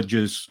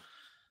religious.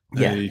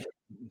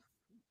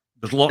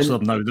 There's lots of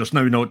them now. There's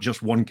now not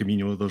just one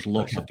Camino. There's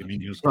lots of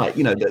Caminos. Right.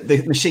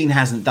 The machine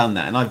hasn't done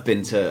that. And I've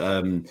been to, I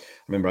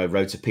remember I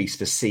wrote a piece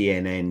for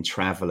CNN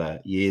Traveler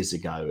years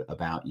ago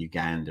about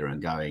Uganda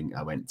and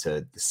I went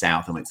to the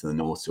south, I went to the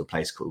north to a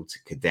place called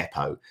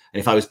Kadepo. And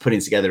if I was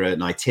putting together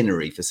an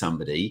itinerary for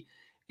somebody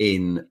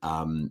in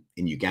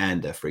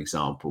Uganda, for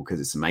example, because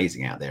it's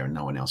amazing out there and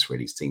no one else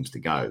really seems to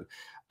go.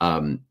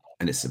 And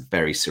it's a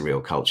very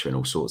surreal culture in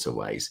all sorts of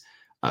ways,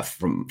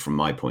 from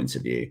my point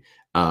of view.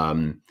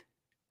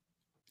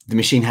 The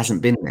machine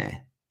hasn't been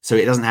there. So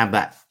it doesn't have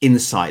that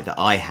insight that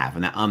I have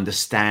and that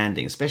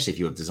understanding, especially if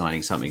you're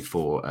designing something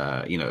for,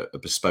 a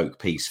bespoke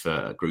piece for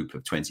a group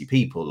of 20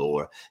 people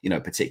or,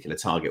 a particular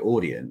target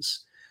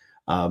audience.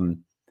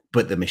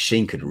 But the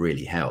machine could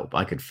really help.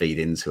 I could feed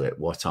into it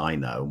what I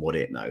know and what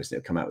it knows, and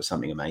it'll come out with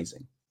something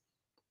amazing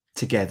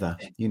together,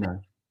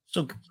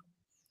 So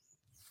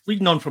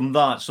leading on from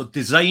that, so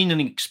designing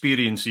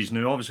experiences.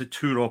 Now, obviously,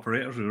 tour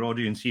operators, our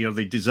audience here,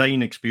 they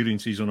design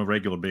experiences on a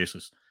regular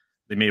basis.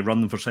 They may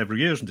run them for several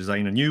years and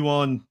design a new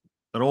one.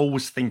 They're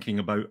always thinking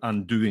about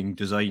and doing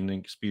designing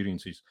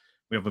experiences.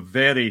 We have a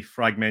very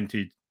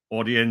fragmented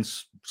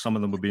audience. Some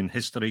of them will be in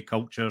history,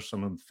 culture,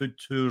 some of them food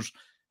tours,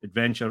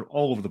 adventure,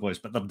 all over the place.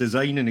 But they're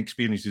designing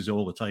experiences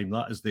all the time.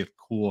 That is their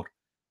core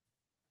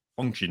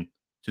function,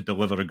 to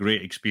deliver a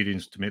great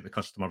experience, to make the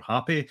customer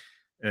happy,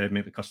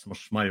 make the customer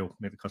smile,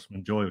 make the customer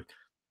enjoy.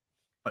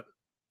 But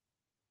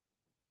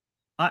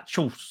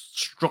actual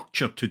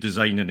structure to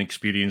design an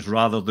experience,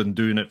 rather than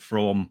doing it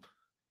from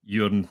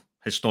your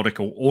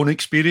historical own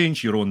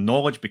experience, your own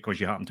knowledge, because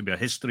you happen to be a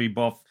history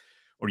buff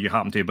or you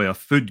happen to be a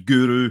food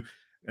guru?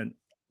 And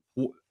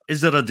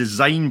is there a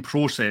design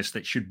process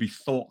that should be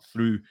thought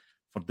through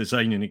for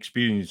designing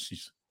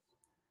experiences?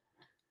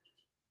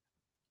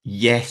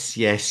 Yes.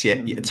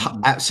 Absolutely,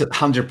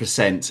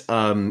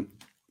 100%.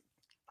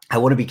 I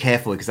want to be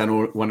careful because I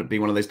don't want to be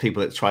one of those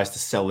people that tries to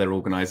sell their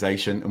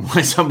organization and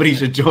why somebody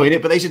should join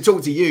it, but they should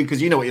talk to you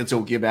because you know what you're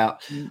talking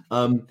about.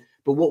 But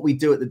what we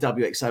do at the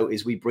WXO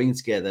is we bring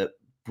together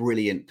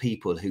brilliant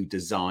people who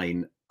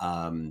design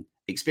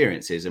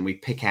experiences, and we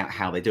pick out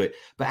how they do it.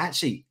 But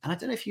actually, and I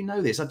don't know if you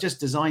know this, I've just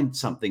designed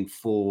something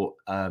for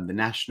the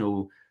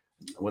national,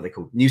 what they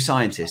call New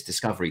Scientist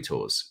Discovery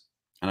Tours.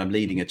 And I'm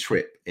leading a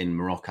trip in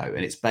Morocco,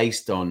 and it's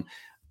based on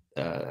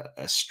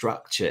a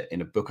structure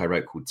in a book I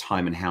wrote called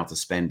Time and How to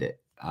Spend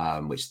It,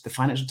 which the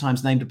Financial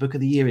Times named a book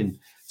of the year in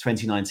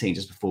 2019,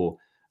 just before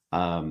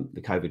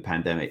the COVID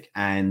pandemic.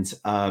 And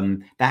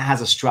that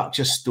has a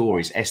structure,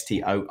 stories,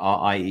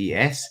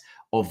 STORIES,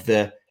 of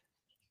the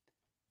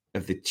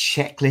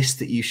checklist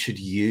that you should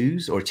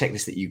use, or a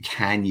checklist that you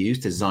can use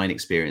to design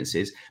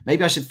experiences.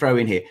 Maybe I should throw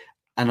in here,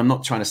 and I'm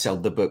not trying to sell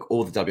the book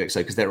or the WXO,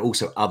 because there are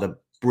also other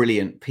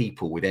brilliant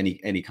people with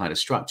any kind of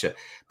structure.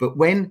 But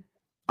when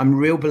I'm a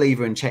real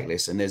believer in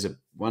checklists, and there's a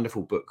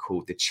wonderful book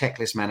called The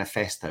Checklist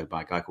Manifesto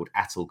by a guy called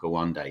Atul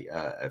Gawande,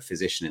 a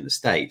physician in the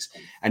States.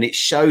 And it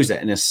shows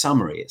that in a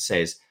summary, it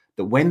says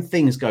that when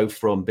things go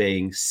from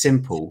being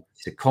simple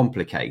to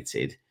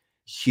complicated,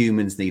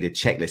 humans need a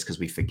checklist because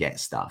we forget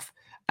stuff.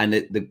 And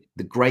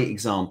the great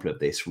example of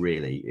this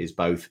really is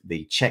both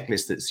the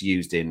checklist that's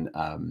used in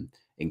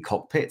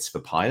cockpits for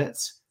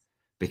pilots,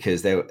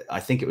 because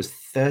I think it was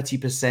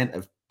 30%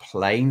 of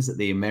planes that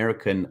the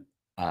American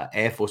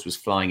Air Force was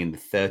flying in the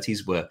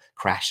 30s were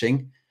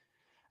crashing.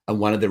 And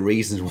one of the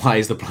reasons why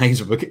is the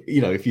planes were,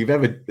 if you've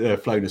ever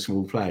flown a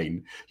small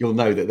plane, you'll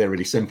know that they're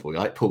really simple. You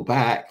like pull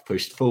back,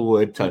 push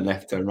forward, turn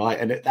left, turn right.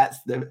 And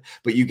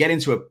but you get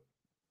into a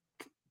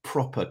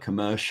proper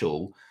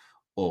commercial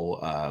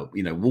or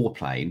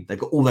warplane, they've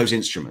got all those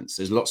instruments.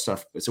 There's lots of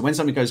stuff. So when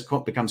something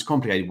becomes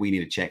complicated, we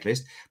need a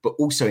checklist. But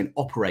also in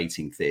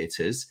operating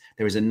theaters,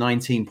 there is a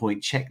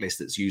 19-point checklist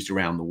that's used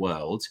around the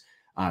world.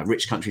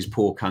 Rich countries,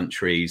 poor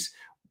countries,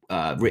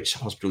 rich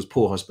hospitals,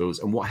 poor hospitals.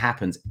 And what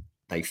happens,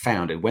 they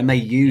found it, when they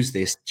use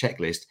this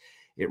checklist,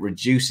 it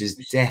reduces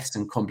deaths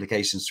and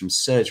complications from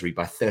surgery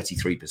by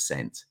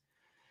 33%.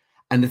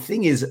 And the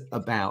thing is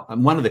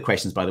and one of the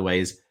questions, by the way,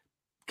 is,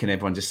 can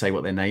everyone just say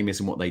what their name is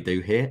and what they do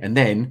here? And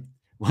then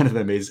one of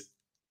them is,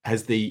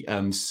 have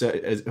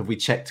we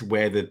checked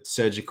where the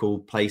surgical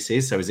place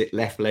is? So is it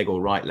left leg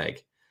or right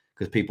leg?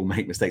 Because people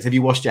make mistakes. Have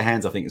you washed your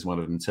hands? I think is one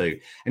of them too.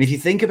 And if you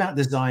think about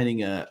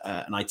designing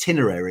an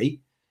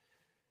itinerary,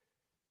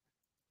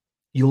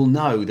 you'll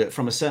know that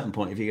from a certain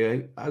point, if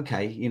you go,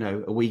 okay,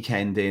 a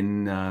weekend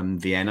in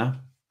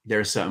Vienna, there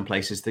are certain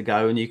places to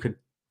go, and you could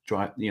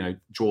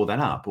draw that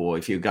up. Or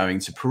if you're going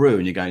to Peru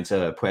and you're going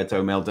to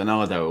Puerto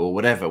Maldonado or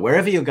whatever,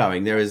 wherever you're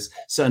going, there is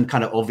certain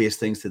kind of obvious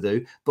things to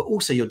do, but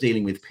also you're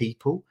dealing with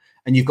people,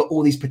 and you've got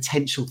all these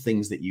potential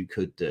things that you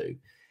could do.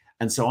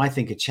 And so I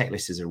think a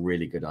checklist is a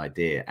really good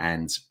idea.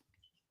 And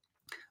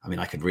I mean,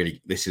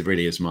 this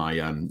is my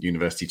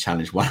university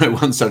challenge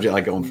 101 subject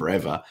I go on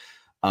forever.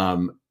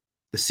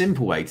 The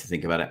simple way to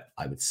think about it,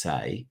 I would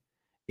say,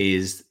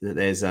 is that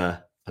there's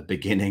a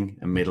beginning,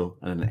 a middle,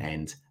 and an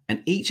end.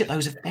 And each of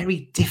those are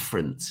very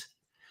different,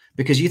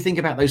 because you think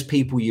about those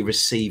people you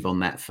receive on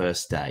that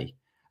first day,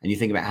 and you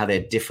think about how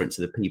they're different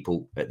to the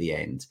people at the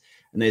end.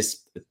 And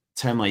there's a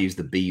term I use,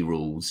 the B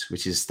rules,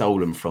 which is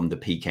stolen from the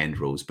peak end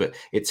rules. But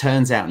it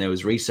turns out, and there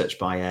was research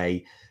by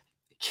a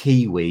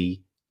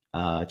Kiwi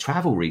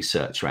travel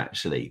researcher,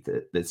 actually,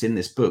 that's in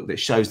this book, that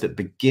shows that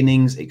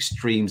beginnings,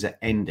 extremes, and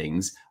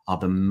endings are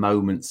the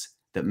moments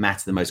that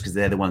matter the most, because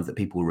they're the ones that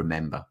people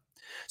remember.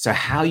 So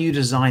how you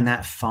design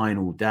that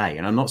final day,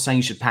 and I'm not saying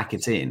you should pack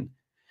it in,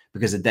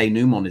 because the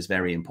denouement is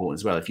very important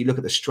as well. If you look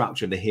at the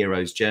structure of the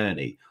hero's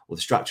journey, or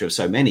the structure of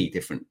so many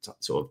different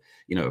sort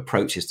of,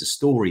 approaches to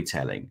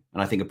storytelling,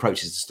 and I think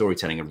approaches to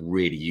storytelling are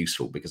really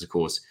useful, because of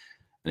course,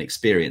 an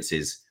experience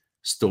is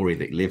story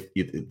that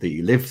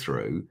you live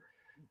through.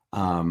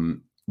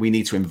 We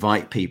need to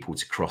invite people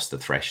to cross the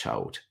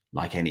threshold,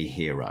 like any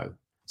hero.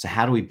 So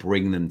how do we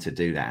bring them to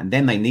do that? And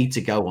then they need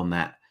to go on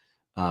that,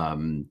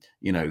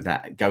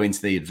 go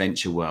into the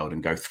adventure world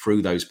and go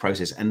through those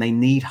processes. And they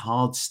need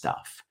hard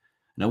stuff.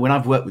 Now, when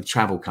I've worked with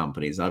travel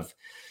companies, I've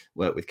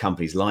worked with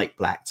companies like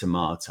Black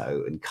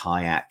Tomato and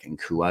Kayak and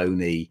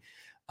Kuoni,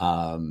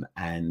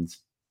 and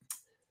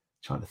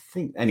trying to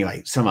think,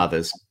 anyway, some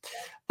others.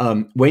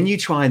 When you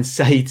try and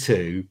say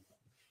to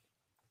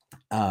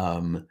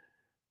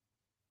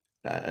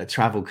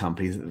travel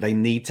companies, they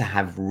need to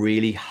have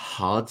really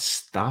hard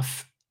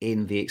stuff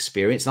in the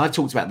experience. And I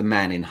talked about the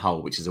man in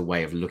Hull, which is a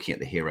way of looking at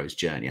the hero's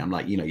journey. I'm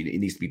like, it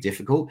needs to be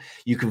difficult.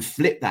 You can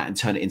flip that and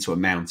turn it into a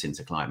mountain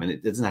to climb. And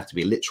it doesn't have to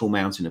be a literal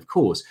mountain, of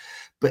course.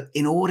 But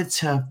in order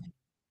to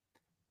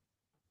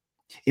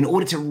in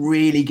order to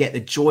really get the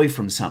joy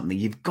from something,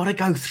 you've got to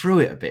go through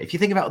it a bit. If you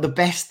think about the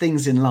best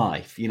things in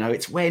life, you know,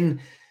 it's when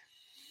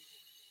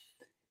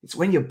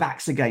your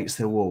back's against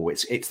the wall.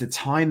 It's the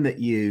time that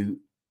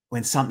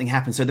when something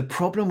happens. So the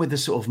problem with the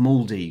sort of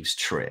Maldives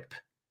trip,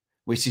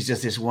 which is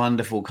just this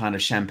wonderful kind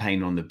of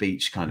champagne on the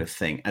beach kind of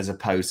thing, as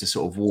opposed to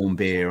sort of warm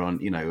beer on,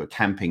 you know, a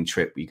camping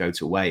trip where you go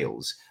to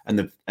Wales and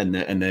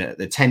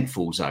the tent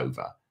falls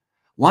over.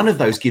 One of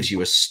those gives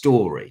you a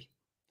story.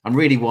 I'm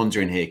really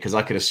wandering here because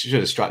should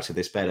have structured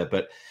this better.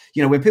 But,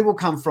 you know, when people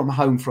come from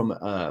home from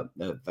a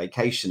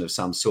vacation of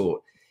some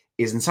sort,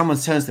 and someone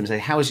turns to them and say,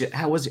 how was your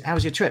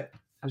trip?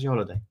 How was your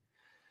holiday?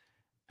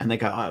 And they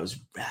go, oh, it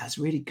was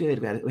really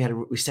good.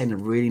 We stayed in a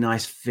really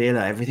nice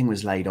villa. Everything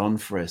was laid on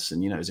for us.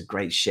 And, you know, it was a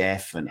great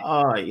chef. And,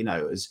 you know,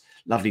 it was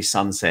lovely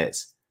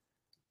sunsets.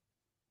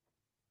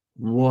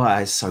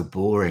 Why? It's so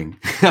boring.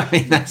 I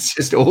mean, that's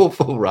just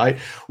awful, right?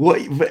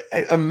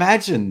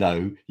 Imagine,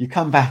 though, you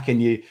come back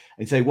and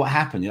say, what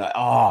happened? You're like,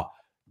 oh,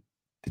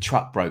 the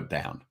truck broke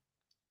down.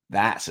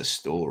 That's a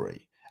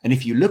story. And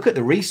if you look at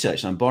the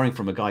research, and I'm borrowing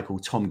from a guy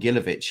called Tom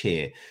Gilovich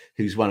here,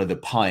 who's one of the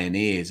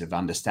pioneers of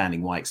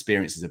understanding why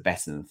experiences are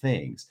better than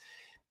things,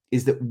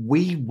 is that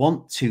we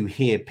want to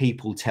hear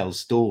people tell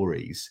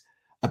stories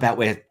about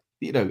where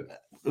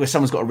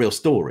someone's got a real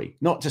story,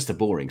 not just a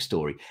boring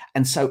story.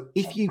 And so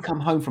if you come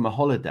home from a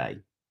holiday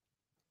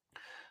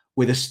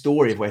with a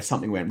story of where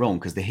something went wrong,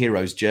 because the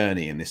hero's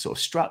journey and this sort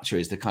of structure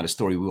is the kind of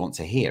story we want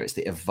to hear. It's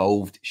the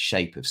evolved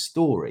shape of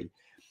story.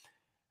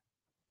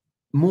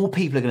 More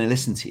people are going to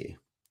listen to you.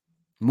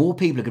 More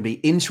people are going to be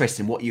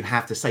interested in what you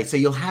have to say. So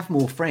you'll have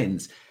more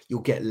friends.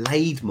 You'll get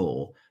laid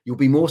more. You'll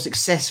be more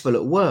successful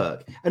at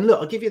work. And look,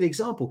 I'll give you the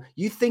example.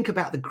 You think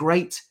about the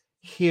great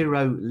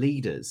hero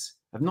leaders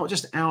of not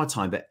just our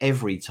time, but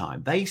every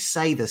time. They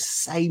say the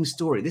same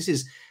story. This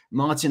is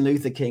Martin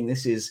Luther King.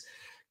 This is,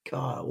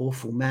 God,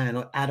 awful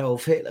man,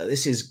 Adolf Hitler.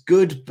 This is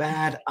good,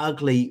 bad,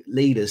 ugly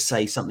leaders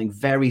say something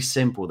very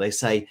simple. They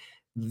say,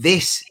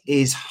 this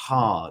is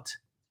hard.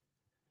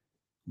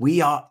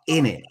 We are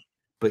in it.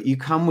 But you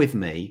come with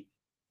me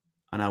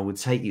and I will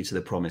take you to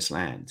the promised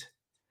land.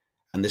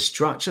 And the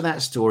structure of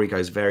that story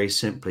goes very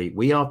simply.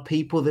 We are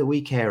people that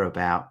we care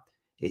about.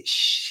 It's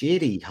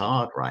shitty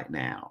hard right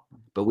now,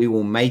 but we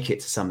will make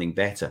it to something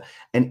better.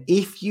 And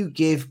if you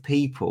give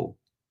people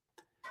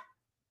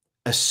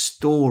a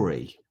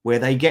story where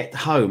they get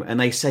home and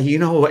they say, you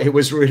know what, it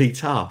was really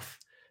tough,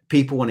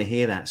 people want to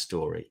hear that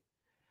story.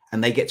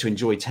 And they get to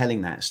enjoy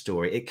telling that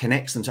story. It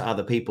connects them to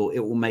other people. It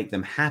will make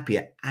them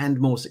happier and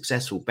more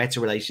successful, better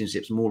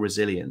relationships, more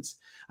resilience.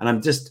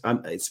 And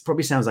it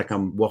probably sounds like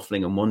I'm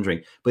waffling and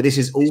wandering, but this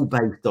is all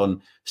based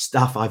on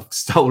stuff I've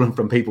stolen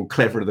from people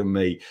cleverer than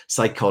me,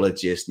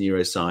 psychologists,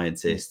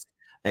 neuroscientists,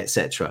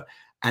 etc.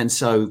 And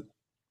so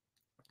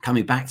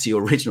coming back to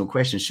your original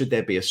question, should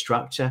there be a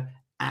structure?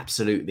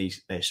 Absolutely,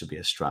 there should be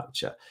a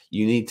structure.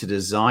 You need to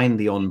design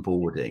the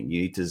onboarding.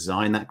 You need to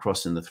design that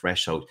crossing the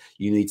threshold.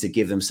 You need to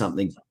give them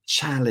something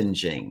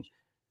challenging.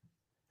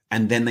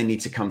 And then they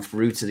need to come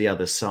through to the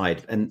other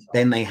side. And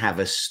then they have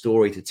a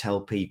story to tell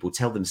people,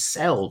 tell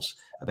themselves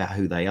about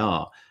who they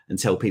are, and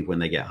tell people when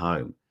they get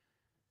home.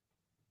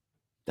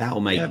 That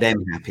will make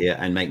them happier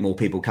and make more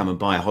people come and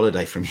buy a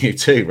holiday from you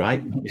too,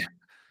 right?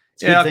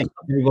 It's a good thing.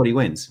 Everybody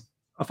wins.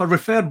 If I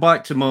refer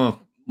back to my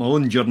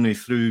own journey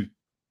through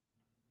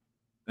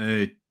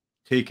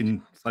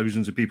taking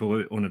thousands of people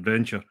out on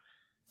adventure,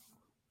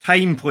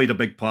 time played a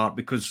big part,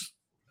 because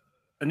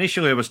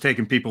initially I was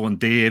taking people on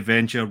day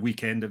adventure,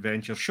 weekend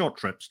adventure, short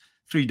trips,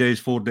 3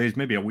 days, 4 days,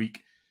 maybe a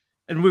week.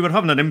 And we were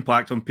having an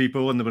impact on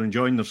people, and they were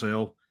enjoying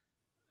themselves.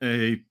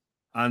 And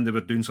they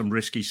were doing some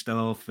risky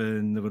stuff,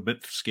 and they were a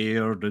bit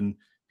scared, and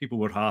people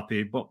were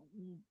happy. But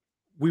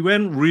we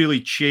weren't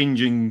really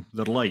changing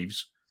their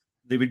lives.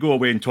 They would go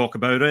away and talk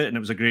about it, and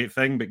it was a great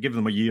thing, but give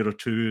them a year or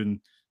two, and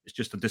it's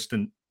just a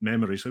distant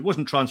memory. So it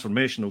wasn't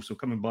transformational. So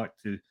coming back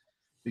to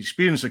the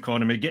experience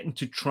economy, getting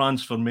to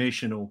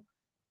transformational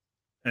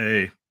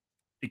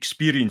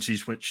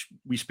experiences, which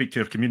we speak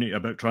to our community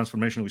about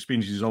transformational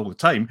experiences all the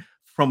time,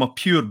 from a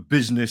pure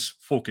business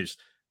focus,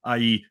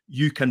 i.e.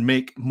 you can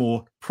make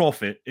more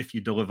profit if you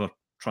deliver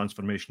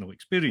transformational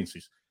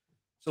experiences.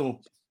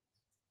 So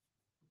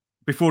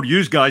before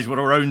you guys were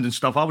around and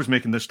stuff, I was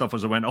making this stuff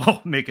as I went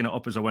along, making it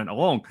up as I went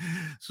along.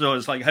 So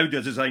it's like, how do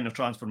I design a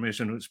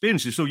transformational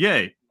experiences? So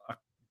yeah,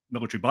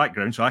 military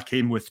background, so I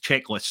came with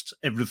checklists.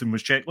 Everything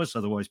was checklists,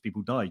 otherwise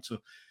people died. So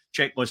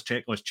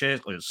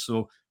checklist.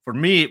 So for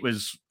me, it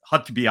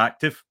had to be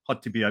active,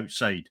 had to be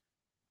outside.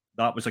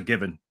 That was a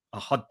given.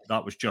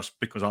 That was just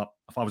because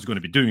if I was going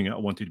to be doing it, I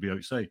wanted to be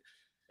outside.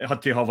 It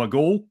had to have a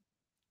goal.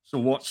 So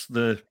what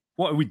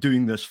are we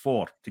doing this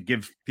for? To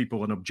give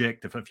people an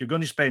objective. If you're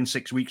going to spend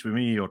 6 weeks with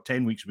me or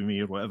 10 weeks with me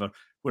or whatever,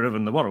 wherever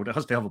in the world, it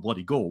has to have a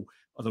bloody goal.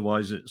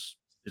 Otherwise, it's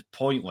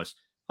pointless.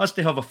 It has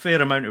to have a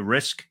fair amount of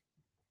risk,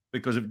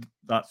 because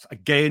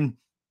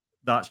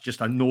that's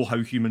just, I know how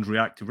humans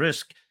react to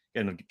risk.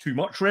 And too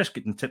much risk,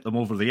 it can tip them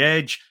over the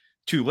edge.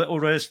 Too little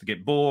risk, they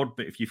get bored.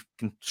 But if you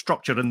can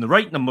structure in the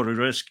right number of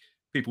risk,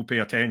 people pay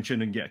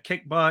attention and get a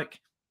kickback.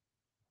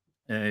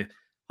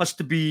 Has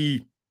to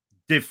be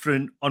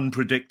different,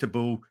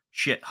 unpredictable.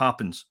 Shit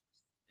happens.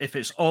 If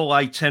it's all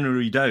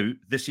itineraried out,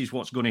 this is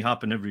what's going to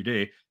happen every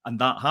day, and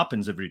that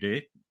happens every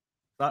day.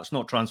 That's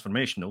not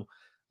transformational.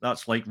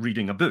 That's like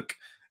reading a book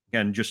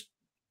and just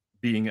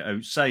being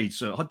outside.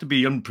 So it had to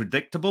be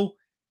unpredictable,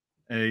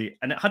 and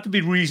it had to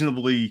be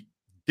reasonably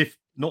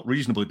not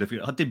reasonably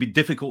difficult. It had to be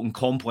difficult and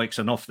complex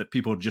enough that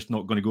people are just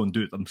not going to go and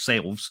do it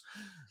themselves,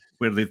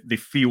 where they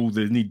feel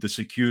they need the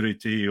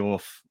security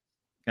of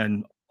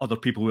and other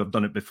people who have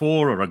done it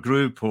before, or a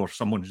group, or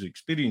someone who's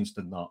experienced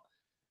in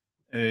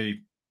that.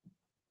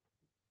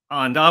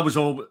 And I was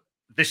all.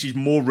 This is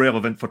more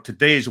relevant for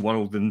today's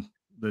world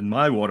than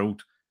my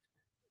world,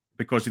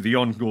 because of the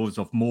ongoings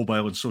of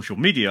mobile and social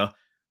media.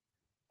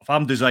 If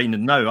I'm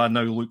designing now, I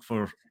now look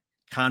for,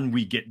 can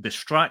we get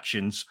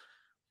distractions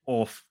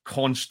of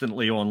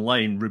constantly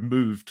online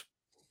removed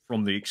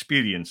from the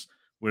experience?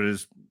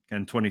 Whereas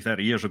 20,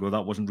 30 years ago,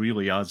 that wasn't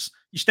really as,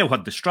 you still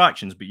had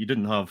distractions, but you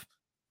didn't have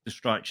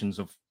distractions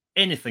of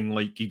anything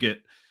like you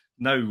get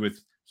now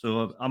with.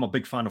 So I'm a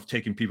big fan of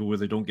taking people where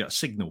they don't get a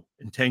signal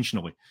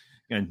intentionally.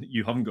 And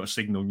you haven't got a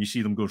signal and you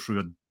see them go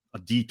through a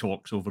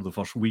detox over the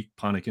first week,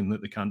 panicking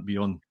that they can't be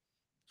on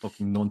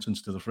talking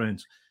nonsense to their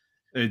friends.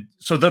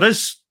 So there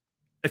is,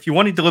 if you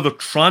want to deliver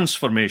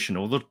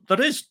transformational,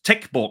 there is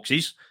tick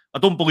boxes. I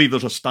don't believe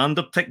there's a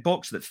standard tick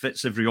box that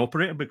fits every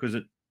operator, because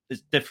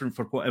it's different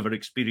for whatever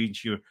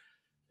experience you're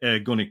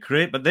going to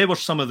create. But they were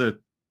some of the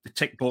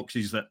tick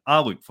boxes that I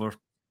look for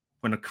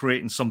when I'm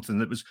creating something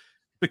that was,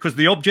 because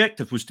the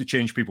objective was to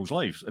change people's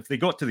lives. If they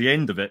got to the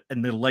end of it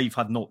and their life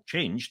had not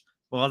changed,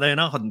 well, then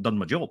I hadn't done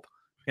my job.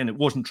 And it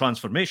wasn't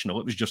transformational.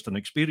 It was just an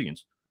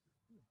experience.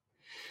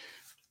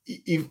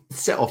 You've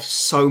set off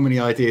so many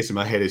ideas in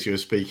my head as you were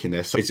speaking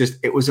there. So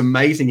it was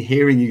amazing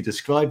hearing you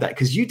describe that,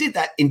 because you did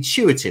that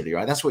intuitively,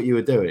 right? That's what you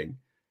were doing.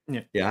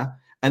 Yeah. Yeah.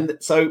 And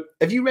so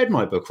have you read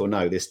my book or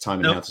no, This Time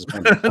and How to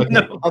Spend It? Okay.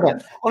 No. Okay.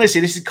 Honestly,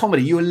 this is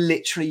comedy. You are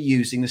literally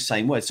using the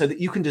same words so that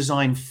you can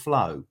design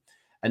flow.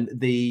 And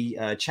the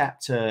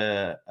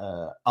chapter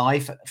I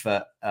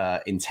for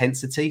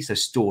intensity, so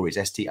stories,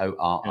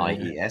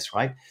 STORIES,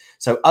 right?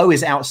 So O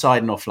is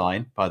outside and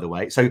offline, by the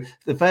way. So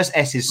the first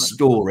S is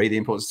story, the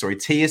important story.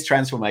 T is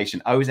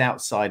transformation. O is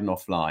outside and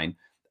offline.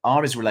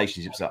 R is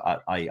relationships,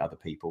 i.e. other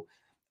people.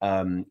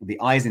 The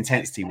I is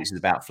intensity, which is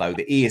about flow.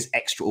 The E is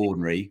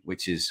extraordinary,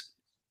 which is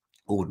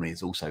ordinary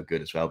is also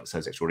good as well, but so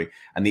is extraordinary.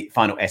 And the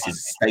final S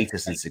is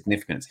status and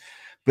significance.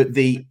 But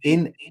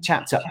in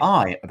chapter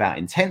I about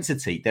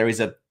intensity, there is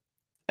a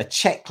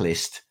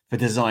checklist for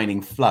designing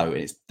flow.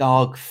 It's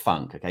Darg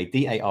Funk, okay?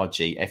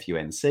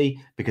 DARGFUNC,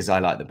 because I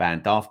like the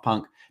band Daft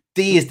Punk.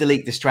 D is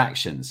delete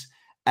distractions.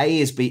 A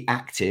is be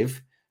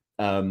active,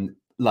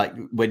 like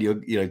when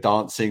you're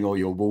dancing or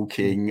you're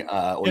walking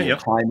or you're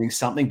climbing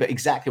something. But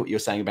exactly what you're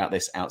saying about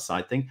this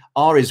outside thing.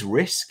 R is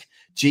risk.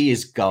 G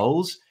is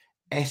goals.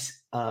 F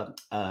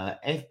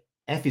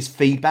is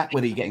feedback,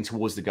 whether you're getting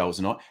towards the goals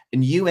or not.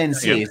 And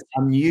UNC is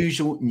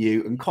unusual,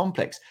 new, and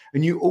complex.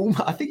 And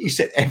I think you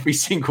said every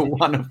single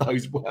one of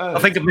those words. I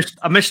think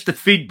I missed the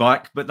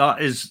feedback, but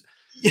that is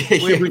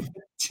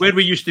where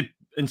we used to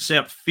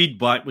insert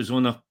feedback was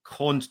on a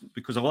constant,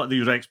 because a lot of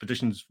these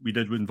expeditions we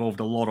did involved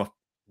a lot of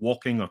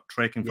walking or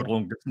trekking for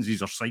long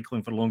distances or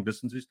cycling for long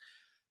distances.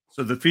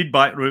 So the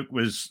feedback route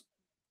was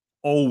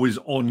always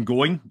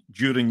ongoing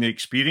during the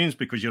experience,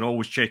 because you're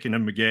always checking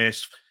in with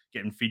guests,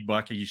 getting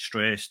feedback. Are you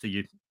stressed? Are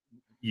you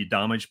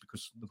damaged?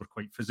 Because they were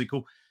quite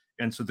physical.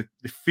 And so the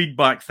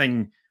feedback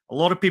thing, a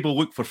lot of people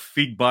look for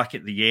feedback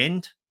at the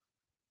end,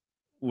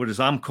 whereas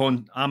I'm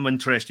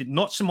interested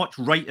not so much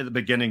right at the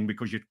beginning,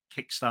 because you're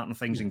kickstarting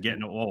things and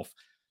getting it off,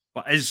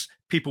 but as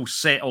people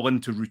settle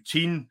into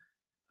routine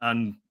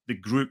and the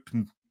group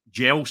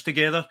gels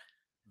together,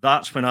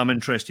 that's when I'm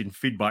interested in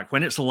feedback.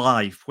 When it's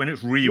live, when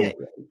it's real,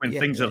 when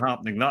things are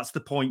happening, that's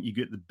the point you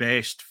get the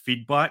best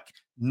feedback,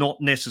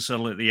 not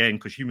necessarily at the end,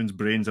 because humans'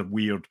 brains are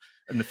weird,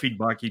 and the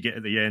feedback you get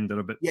at the end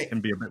are can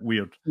be a bit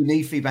weird. You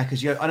need feedback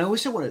as you go. And I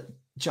also want to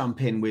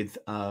jump in with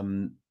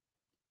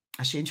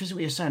actually interesting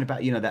what you're saying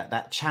about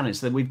that challenge.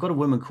 So we've got a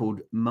woman called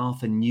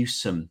Martha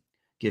Newsom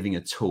giving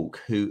a talk,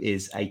 who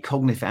is a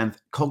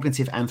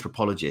cognitive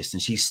anthropologist,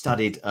 and she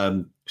started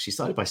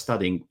by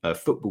studying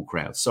football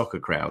crowds, soccer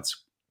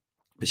crowds.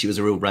 But she was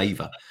a real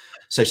raver.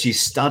 So she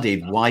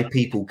studied why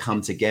people come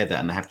together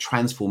and have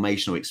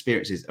transformational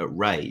experiences at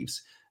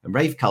raves. And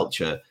rave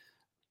culture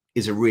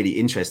is a really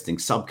interesting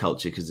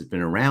subculture, because it's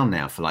been around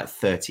now for like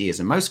 30 years.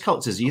 And most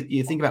cultures,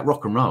 you think about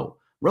rock and roll.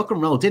 Rock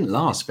and roll didn't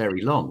last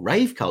very long.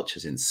 Rave culture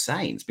is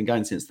insane. It's been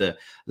going since the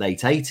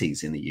late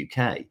 80s in the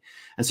UK.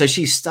 And so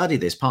she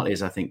studied this partly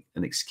as, I think,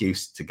 an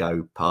excuse to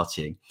go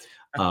partying.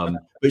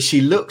 But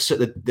she looks at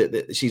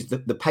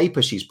the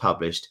paper she's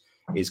published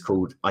is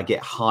called I Get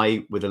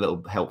High with a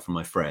Little Help from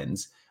My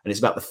Friends. And it's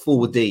about the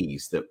 4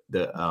 Ds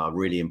that are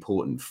really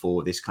important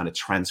for this kind of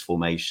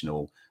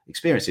transformational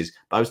experiences.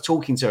 But I was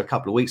talking to her a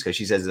couple of weeks ago.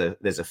 She says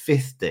there's a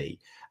 5th D,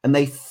 and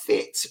they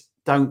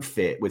don't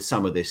fit with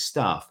some of this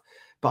stuff.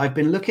 But I've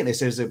been looking at this.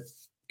 There's a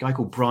guy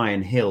called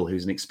Brian Hill,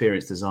 who's an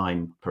experience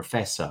design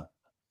professor.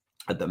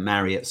 at the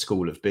Marriott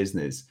School of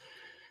Business,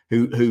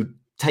 who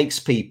takes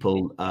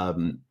people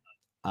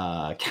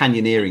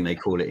canyoneering, they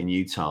call it in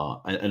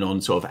Utah, and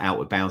on sort of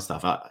outward bound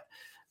stuff. I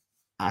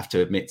have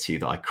to admit to you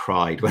that I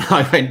cried when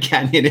I went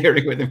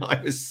canyoneering with him.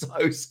 I was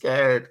so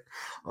scared.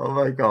 Oh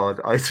my God.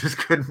 I just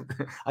couldn't.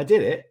 I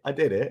did it.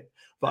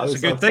 But That's a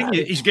good thing.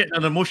 He's getting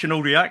an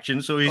emotional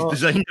reaction, so he's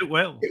designed it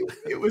well.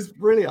 It was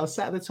brilliant. I was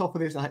sat at the top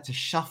of this. I had to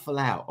shuffle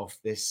out of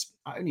this,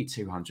 only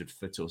 200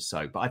 foot or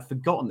so, but I'd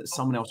forgotten that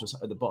someone else was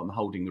at the bottom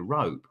holding the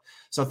rope.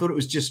 So I thought it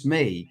was just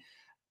me.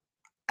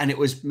 And it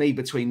was me,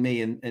 between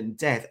me and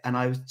death. And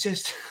I was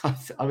just,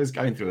 I was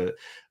going through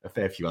a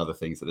fair few other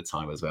things at the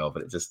time as well.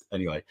 But it just,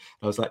 anyway,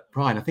 I was like,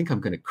 Brian, I think I'm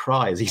going to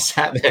cry, as he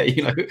sat there,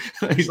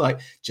 he's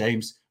like,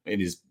 James, in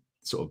his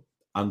sort of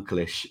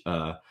uncleish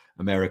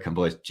American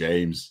voice,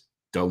 James,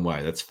 don't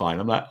worry, that's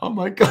fine. I'm like, oh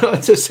my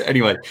God.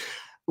 Anyway,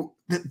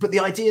 but the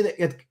idea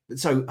that,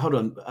 so hold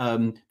on.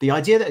 The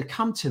idea that had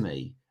come to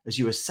me as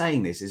you were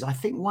saying this is, I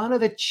think one of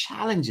the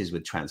challenges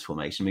with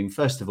transformation, I mean,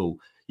 first of all,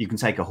 you can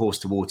take a horse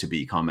to water, but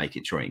you can't make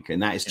it drink.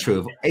 And that is true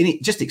of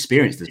just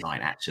experience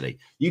design, actually.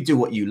 You do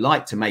what you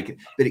like to make it,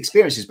 but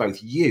experience is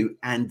both you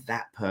and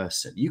that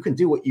person. You can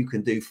do what you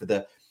can do for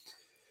the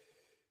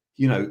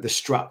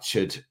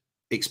structured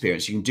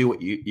experience. You can do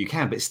what you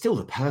can, but it's still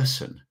the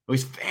person.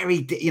 It's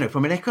very,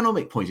 from an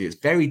economic point of view, it's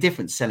very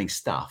different selling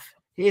stuff.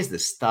 Here's the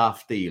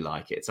stuff. Do you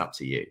like it? It's up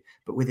to you.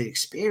 But with the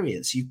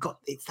experience,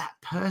 it's that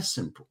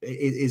person.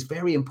 It is a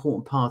very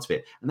important part of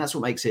it. And that's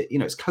what makes it,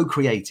 it's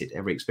co-created,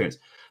 every experience.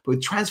 But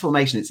with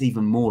transformation, it's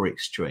even more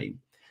extreme.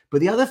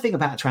 But the other thing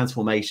about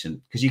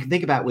transformation, because you can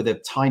think about with a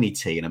tiny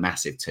T and a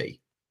massive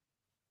T,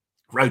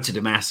 road to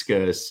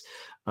Damascus,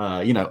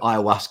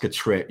 ayahuasca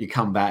trip, you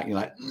come back, you're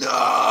like,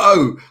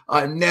 no,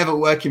 I'm never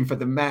working for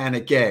the man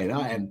again.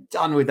 I am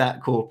done with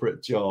that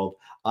corporate job.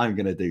 I'm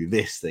going to do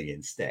this thing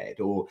instead.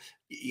 Or,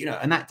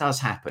 and that does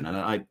happen. And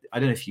I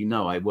don't know if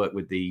I work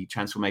with the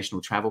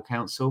Transformational Travel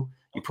Council.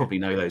 You probably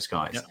know those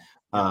guys.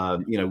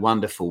 Yeah.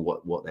 Wonderful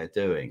what they're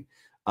doing.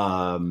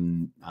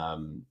 There's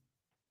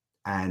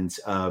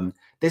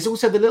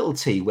also the little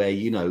T where,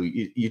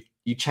 you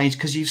change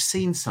because you've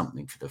seen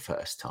something for the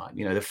first time.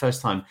 The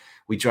first time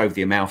we drove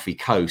the Amalfi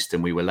Coast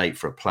and we were late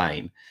for a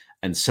plane.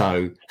 And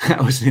so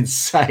that was an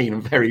insane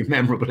and very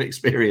memorable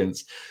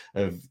experience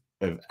of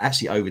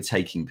actually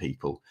overtaking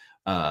people,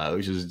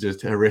 which was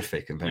just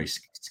horrific and very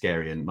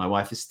scary. And my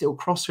wife is still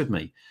cross with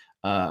me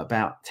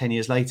about 10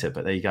 years later,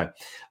 but there you go.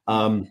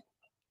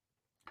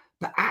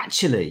 But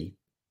actually,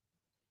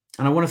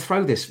 and I want to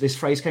throw this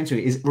phrase came to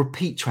me, is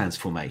repeat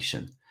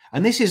transformation.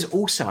 And this is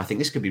also, I think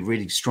this could be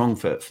really strong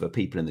for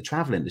people in the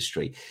travel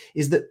industry,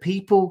 is that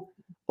people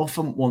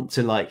often want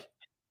to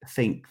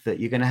think that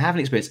you're going to have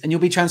an experience and you'll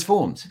be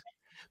transformed.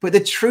 But the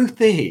truth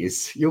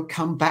is, you'll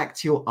come back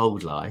to your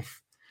old life,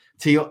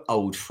 to your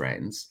old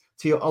friends,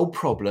 to your old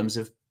problems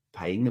of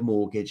paying the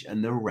mortgage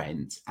and the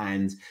rent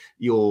and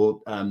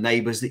your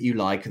neighbors that you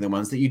like and the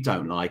ones that you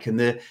don't like.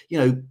 And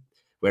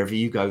wherever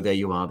you go, there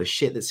you are, the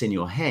shit that's in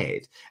your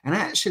head. And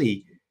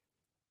actually,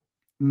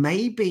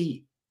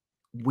 maybe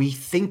we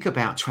think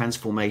about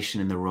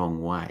transformation in the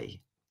wrong way.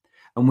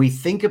 And we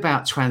think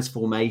about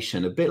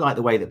transformation a bit like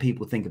the way that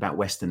people think about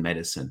Western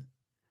medicine.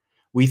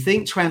 We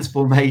think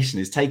transformation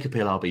is take a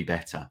pill, I'll be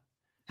better.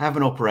 Have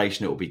an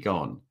operation, it will be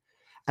gone.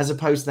 As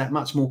opposed to that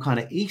much more kind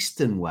of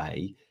Eastern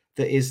way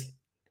that is,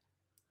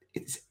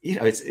 it's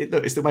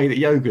the way that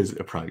yoga is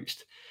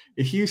approached.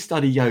 If you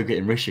study yoga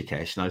in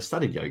Rishikesh, and I've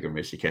studied yoga in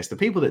Rishikesh, the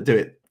people that do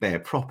it there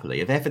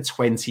properly are there for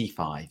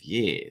 25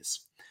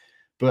 years.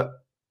 But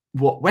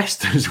what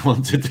Westerners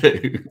want to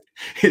do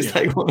is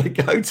they want to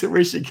go to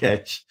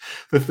Rishikesh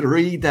for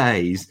 3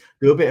 days,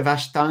 do a bit of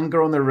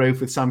Ashtanga on the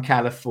roof with some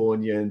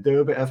Californian,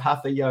 do a bit of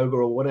Hatha yoga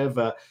or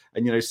whatever,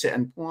 and sit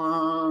and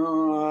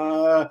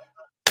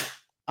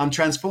I'm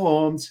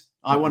transformed.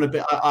 I want to be.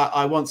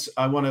 I want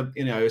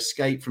to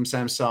escape from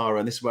samsara,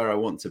 and this is where I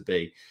want to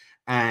be.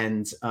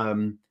 And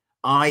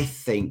I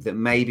think that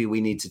maybe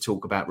we need to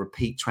talk about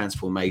repeat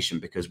transformation,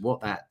 because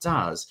what that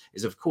does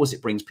is, of course,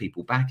 it brings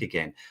people back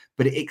again,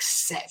 but it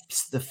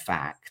accepts the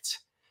fact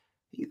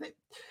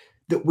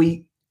that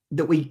we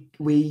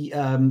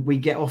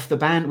get off the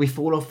band, we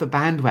fall off the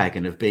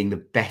bandwagon of being the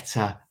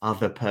better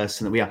other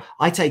person that we are.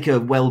 I take a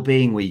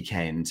well-being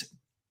weekend.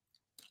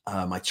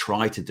 I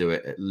try to do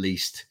it at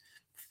least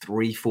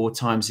 3-4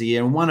 times a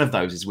year. And one of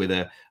those is with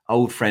an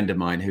old friend of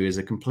mine who is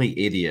a complete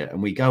idiot.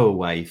 And we go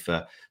away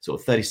for sort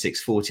of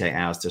 36, 48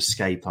 hours to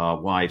escape our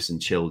wives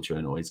and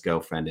children, or his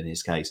girlfriend in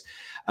his case.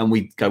 And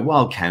we go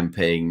wild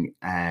camping,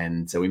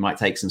 and we might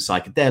take some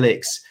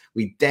psychedelics.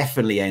 We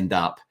definitely end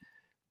up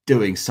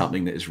doing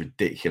something that is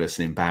ridiculous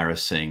and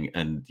embarrassing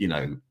and,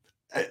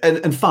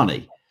 and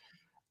funny.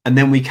 And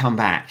then we come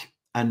back.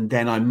 And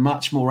then I'm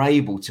much more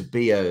able to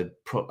be I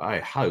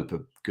hope, a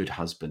good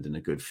husband and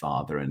a good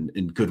father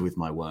and good with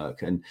my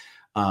work. And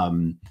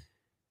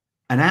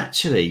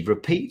actually,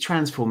 repeat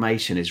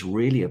transformation is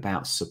really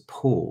about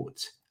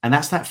support. And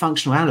that's that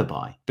functional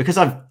alibi. Because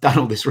I've done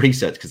all this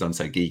research, because I'm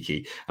so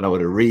geeky and I want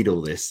to read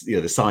all this,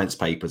 the science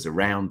papers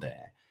around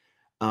there.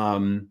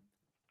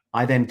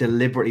 I then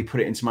deliberately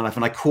put it into my life,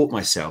 and I caught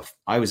myself.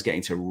 I was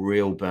getting to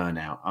real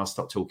burnout. I'll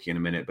stop talking in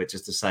a minute, but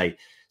just to say,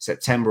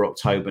 September,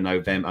 October,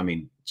 November, I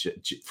mean,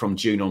 from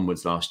June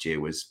onwards last year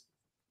was,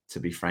 to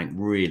be frank,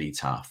 really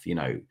tough. You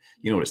know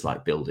what it's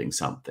like building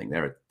something.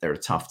 There are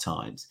tough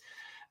times.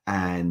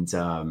 And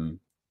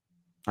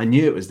I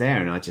knew it was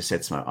there. And I just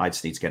said to myself, I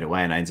just need to get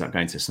away. And I ended up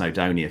going to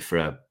Snowdonia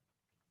for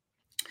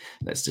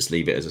let's just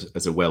leave it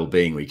as a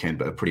well-being weekend,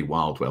 but a pretty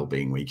wild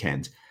well-being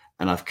weekend.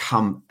 And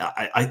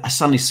I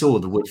suddenly saw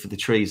the wood for the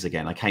trees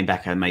again. I came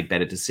back and made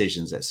better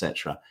decisions,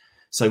 etc.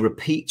 So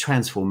repeat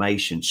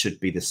transformation should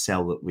be the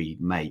sell that we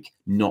make,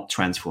 not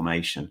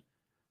transformation.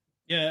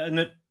 Yeah,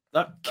 and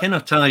that kind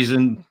of ties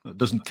in.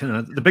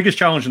 The biggest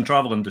challenge in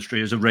travel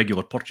industry is a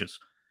regular purchase.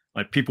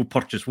 Like, people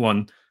purchase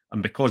one,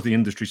 and because the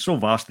industry is so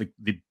vast,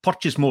 they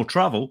purchase more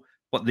travel,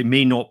 but they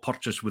may not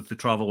purchase with the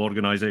travel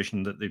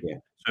organization that they. Yeah.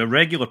 So a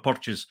regular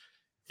purchase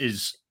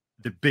is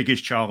the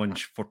biggest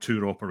challenge for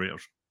tour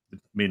operators. They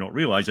may not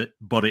realize it,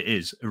 but it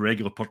is. A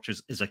regular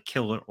purchase is a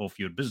killer of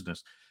your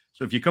business.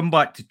 So if you come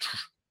back to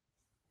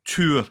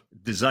tour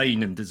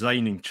design and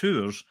designing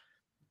tours,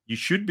 you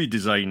should be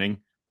designing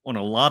on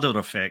a ladder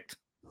effect.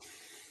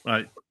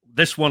 Right,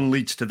 this one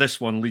leads to this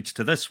one, leads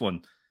to this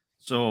one.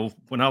 So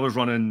when I was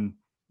running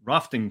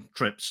rafting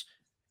trips,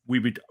 we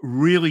would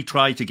really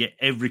try to get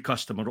every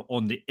customer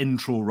on the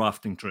intro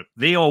rafting trip.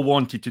 They all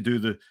wanted to do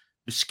the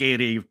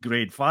scary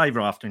grade 5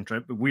 rafting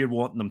trip, but we're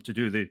wanting them to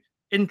do the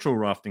intro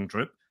rafting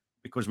trip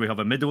because we have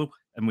a middle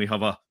and we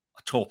have a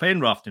top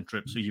end rafting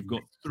trip. So you've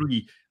got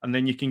 3, and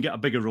then you can get a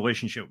bigger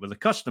relationship with the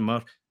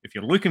customer. If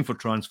you're looking for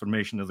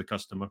transformation of the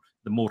customer,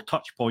 the more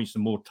touch points, the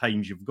more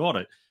times you've got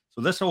it.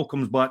 So this all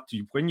comes back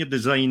to when you're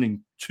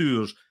designing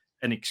tours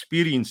and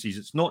experiences,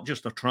 it's not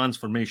just a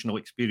transformational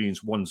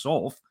experience once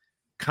off.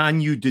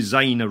 Can you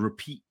design a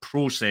repeat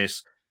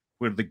process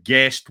where the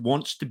guest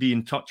wants to be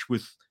in touch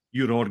with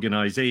your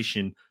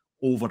organization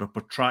over a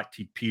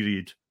protracted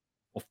period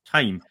of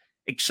time,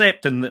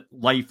 except in that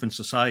life and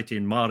society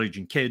and marriage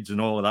and kids and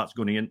all of that's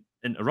going to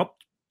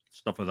interrupt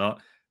stuff like that.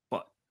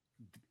 But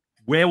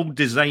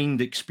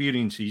well-designed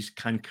experiences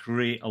can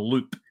create a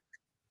loop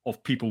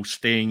of people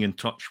staying in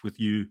touch with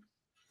you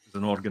as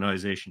an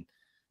organization.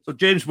 So,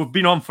 James, we've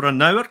been on for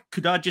an hour.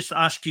 Could I just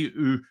ask you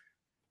to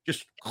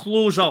just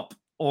close up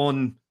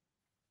on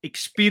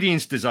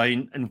experience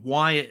design and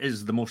why it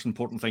is the most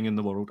important thing in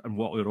the world and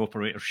what our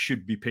operators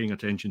should be paying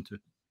attention to?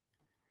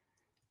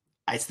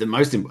 It's the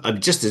most,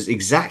 just as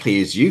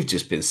exactly as you've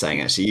just been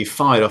saying, actually. You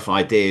fired off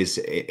ideas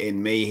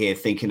in me here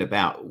thinking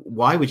about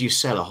why would you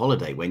sell a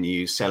holiday when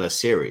you sell a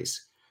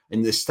series?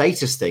 And the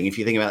status thing, if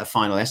you think about the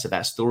final S of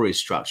that story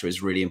structure,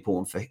 is really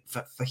important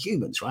for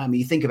humans, right? I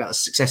mean, you think about the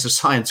success of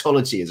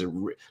Scientology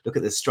look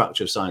at the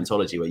structure of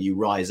Scientology where you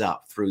rise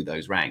up through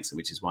those ranks,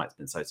 which is why it's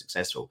been so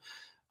successful.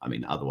 I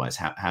mean, otherwise,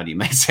 how do you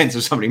make sense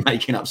of somebody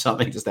making up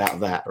something just out of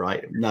that,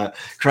 right? No,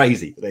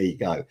 crazy. There you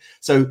go.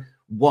 So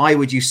why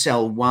would you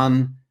sell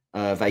one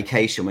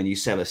vacation when you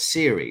sell a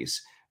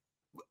series?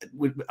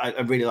 I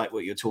really like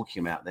what you're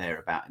talking about there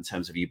about in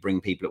terms of you bring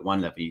people at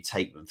one level, you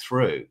take them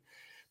through.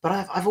 But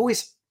I've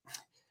always,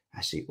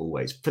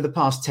 for the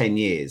past 10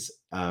 years,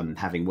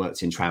 having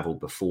worked in travel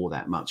before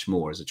that much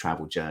more as a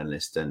travel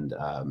journalist and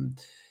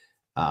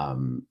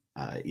when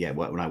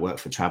I work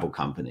for travel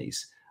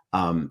companies,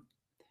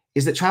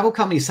 is that travel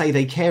companies say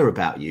they care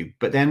about you,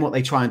 but then what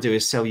they try and do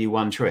is sell you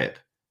one trip.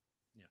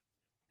 Yeah.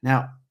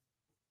 Now,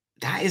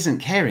 that isn't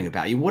caring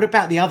about you. What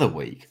about the other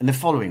week and the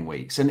following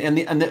weeks and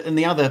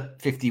the other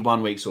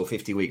 51 weeks or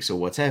 50 weeks or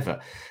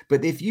whatever?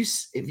 But if you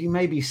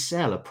maybe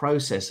sell a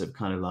process of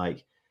kind of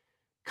like,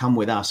 come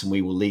with us and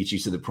we will lead you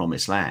to the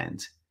promised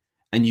land,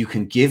 and you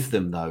can give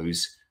them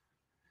those.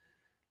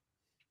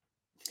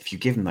 If you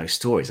give them those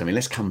stories, I mean,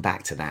 let's come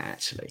back to that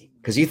actually,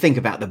 because you think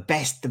about the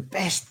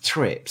best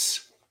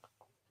trips.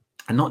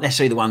 And not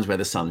necessarily the ones where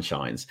the sun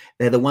shines.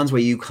 They're the ones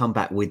where you come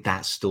back with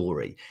that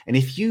story. And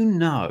if you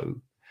know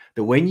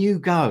that when you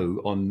go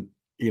on,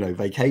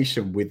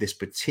 vacation with this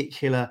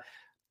particular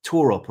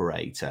tour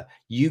operator,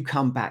 you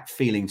come back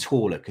feeling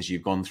taller because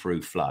you've gone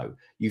through flow.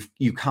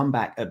 You come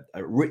back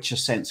a richer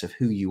sense of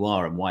who you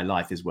are and why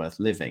life is worth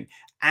living.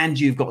 And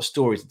you've got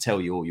stories to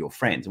tell your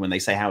friends. And when they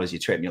say, how was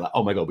your trip? And you're like,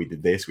 oh my God, we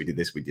did this, we did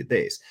this, we did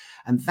this.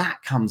 And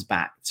that comes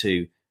back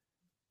to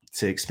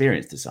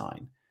experience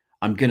design.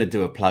 I'm going to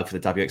do a plug for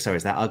the WXO.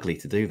 Is that ugly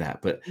to do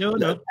that? But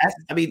no.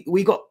 I mean,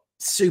 we got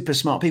super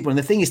smart people. And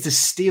the thing is to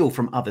steal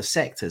from other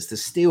sectors, to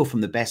steal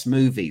from the best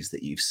movies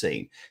that you've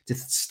seen, to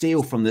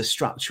steal from the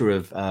structure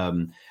of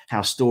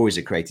how stories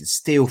are created,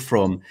 steal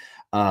from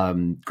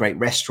great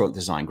restaurant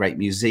design, great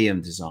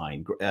museum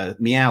design,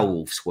 Meow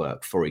Wolf's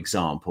work, for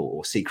example,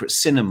 or Secret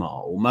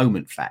Cinema or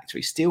Moment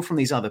Factory. Steal from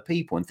these other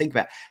people and think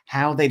about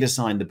how they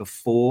design the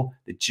before,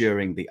 the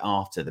during, the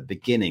after, the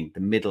beginning, the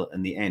middle,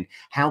 and the end.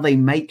 How they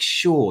make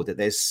sure that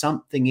there's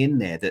something in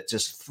there that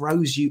just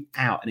throws you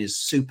out and is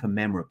super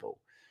memorable.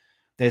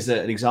 There's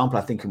an example,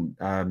 I think,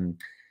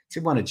 it's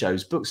in one of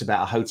Joe's books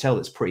about a hotel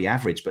that's pretty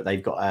average, but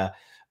they've got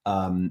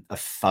a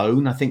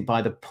phone, I think,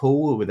 by the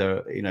pool with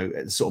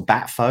a sort of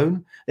bat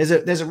phone. There's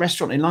a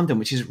restaurant in London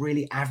which is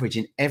really average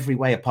in every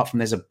way, apart from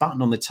there's a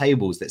button on the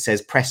tables that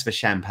says press for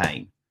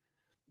champagne.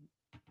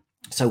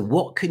 So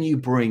what can you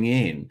bring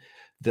in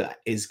that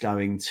is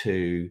going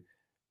to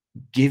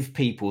give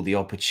people the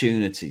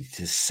opportunity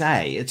to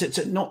say,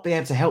 to not be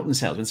able to help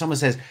themselves? When someone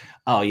says,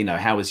 oh,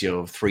 how was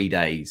your 3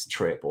 days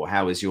trip, or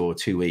how was your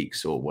 2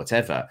 weeks, or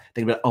whatever,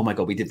 they're like, oh my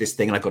God, we did this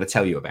thing and I've got to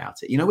tell you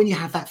about it. When you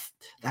have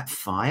that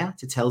fire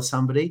to tell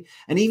somebody,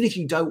 and even if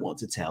you don't want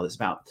to tell, it's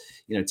about,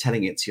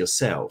 telling it to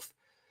yourself,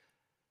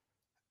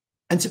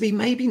 and to be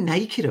maybe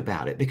naked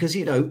about it, because,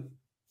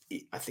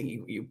 I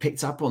think you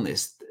picked up on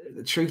this.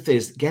 The truth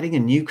is, getting a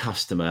new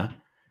customer,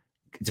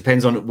 it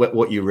depends on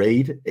what you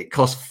read. It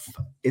costs,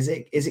 is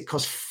it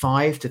cost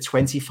 5 to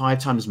 25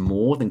 times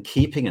more than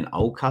keeping an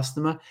old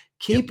customer?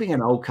 Keeping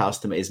an old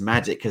customer is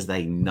magic because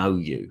they know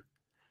you.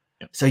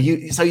 Yep. So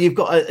you've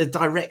got a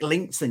direct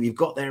link to them. You've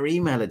got their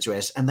email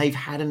address and they've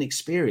had an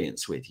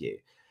experience with you.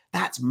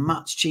 That's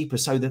much cheaper.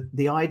 So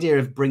the idea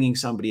of bringing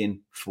somebody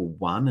in for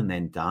one and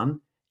then done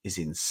is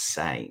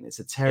insane. It's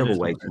a terrible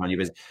way to run your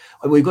business.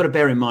 And we've got to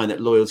bear in mind that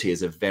loyalty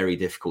is a very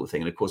difficult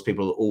thing. And of course,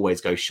 people will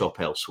always go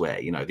shop elsewhere.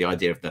 The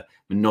idea of the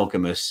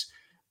monogamous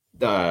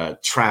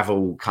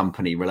travel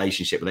company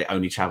relationship where they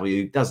only travel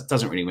you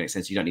doesn't really make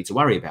sense. You don't need to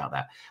worry about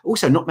that.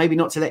 Also, maybe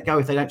not to let go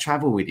if they don't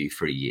travel with you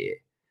for a year.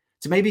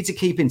 So maybe to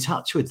keep in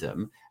touch with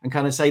them and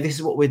kind of say, this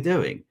is what we're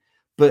doing.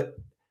 But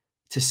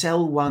to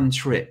sell one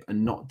trip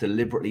and not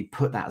deliberately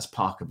put that as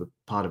part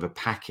of a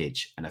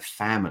package and a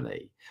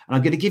family. And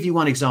I'm going to give you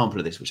one example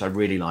of this, which I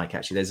really like,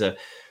 actually. There's a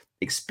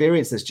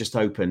experience that's just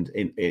opened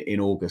in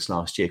August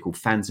last year called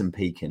Phantom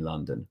Peak in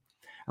London.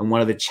 And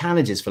one of the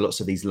challenges for lots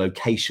of these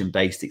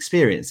location-based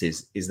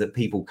experiences is that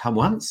people come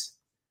once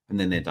and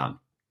then they're done.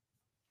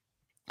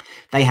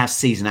 They have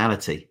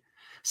seasonality.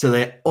 So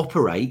they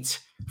operate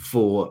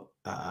for,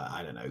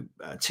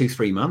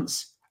 2-3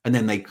 months, and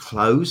then they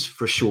close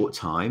for a short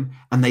time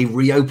and they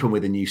reopen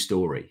with a new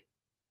story.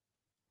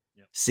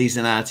 Yep.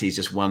 Seasonality is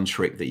just one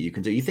trick that you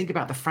can do. You think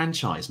about the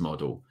franchise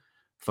model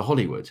for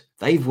Hollywood.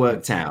 They've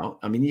worked out,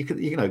 I mean,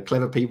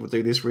 clever people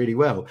do this really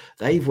well.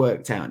 They've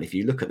worked out, and if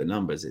you look at the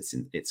numbers, it's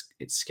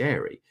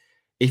scary.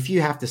 If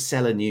you have to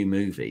sell a new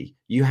movie,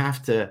 you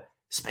have to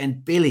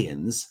spend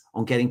billions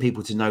on getting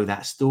people to know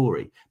that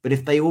story. But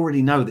if they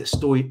already know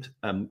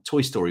that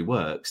Toy Story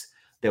works,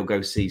 they'll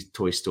go see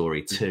Toy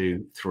Story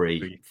 2,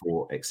 3,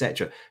 4,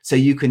 etc. So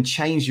you can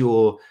change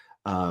your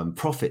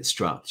profit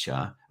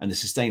structure and the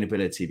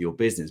sustainability of your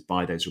business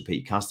by those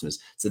repeat customers.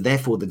 So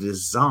therefore, the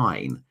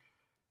design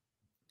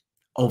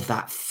of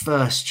that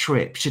first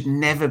trip should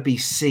never be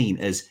seen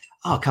as,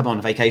 oh, come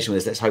on vacation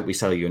with us, let's hope we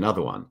sell you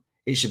another one.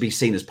 It should be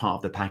seen as part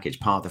of the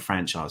package, part of the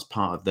franchise,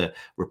 part of the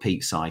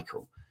repeat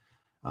cycle.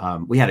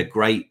 We had a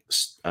great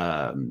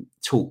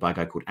talk by a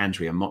guy called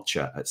Andrea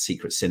Mocha at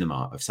Secret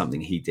Cinema of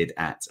something he did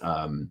at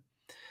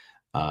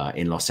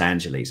in Los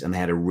Angeles, and they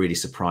had a really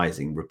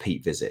surprising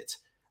repeat visit.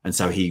 And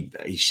so he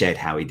shared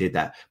how he did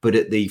that. But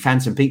at the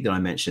Phantom Peak that I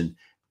mentioned,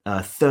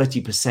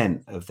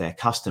 30% of their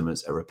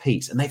customers are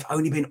repeats, and they've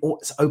only been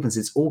open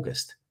since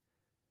August.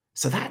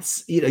 So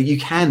that's, you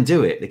can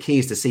do it. The key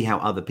is to see how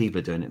other people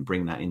are doing it and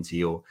bring that into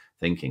your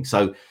thinking.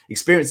 So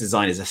experience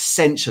design is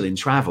essential in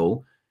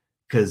travel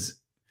because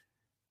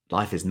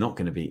life is not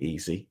going to be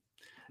easy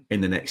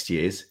in the next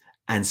years.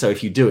 And so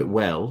if you do it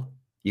well,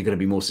 you're going to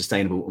be more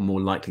sustainable and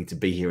more likely to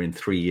be here in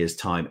 3 years'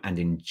 time and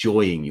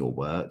enjoying your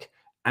work.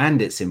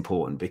 And it's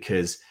important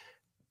because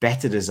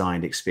better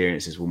designed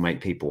experiences will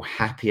make people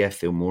happier,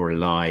 feel more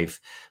alive,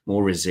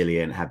 more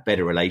resilient, have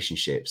better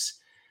relationships.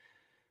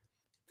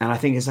 And I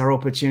think it's our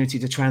opportunity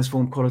to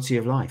transform quality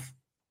of life.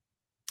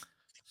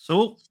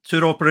 So,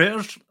 tour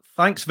operators,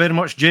 thanks very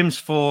much, James,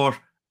 for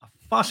a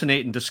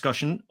fascinating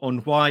discussion on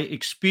why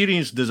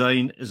experience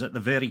design is at the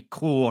very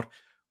core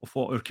of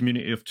what our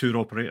community of tour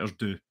operators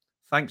do.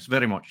 Thanks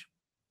very much.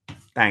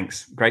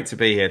 Thanks. Great to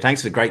be here.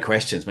 Thanks for the great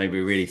questions. Made me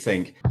really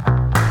think.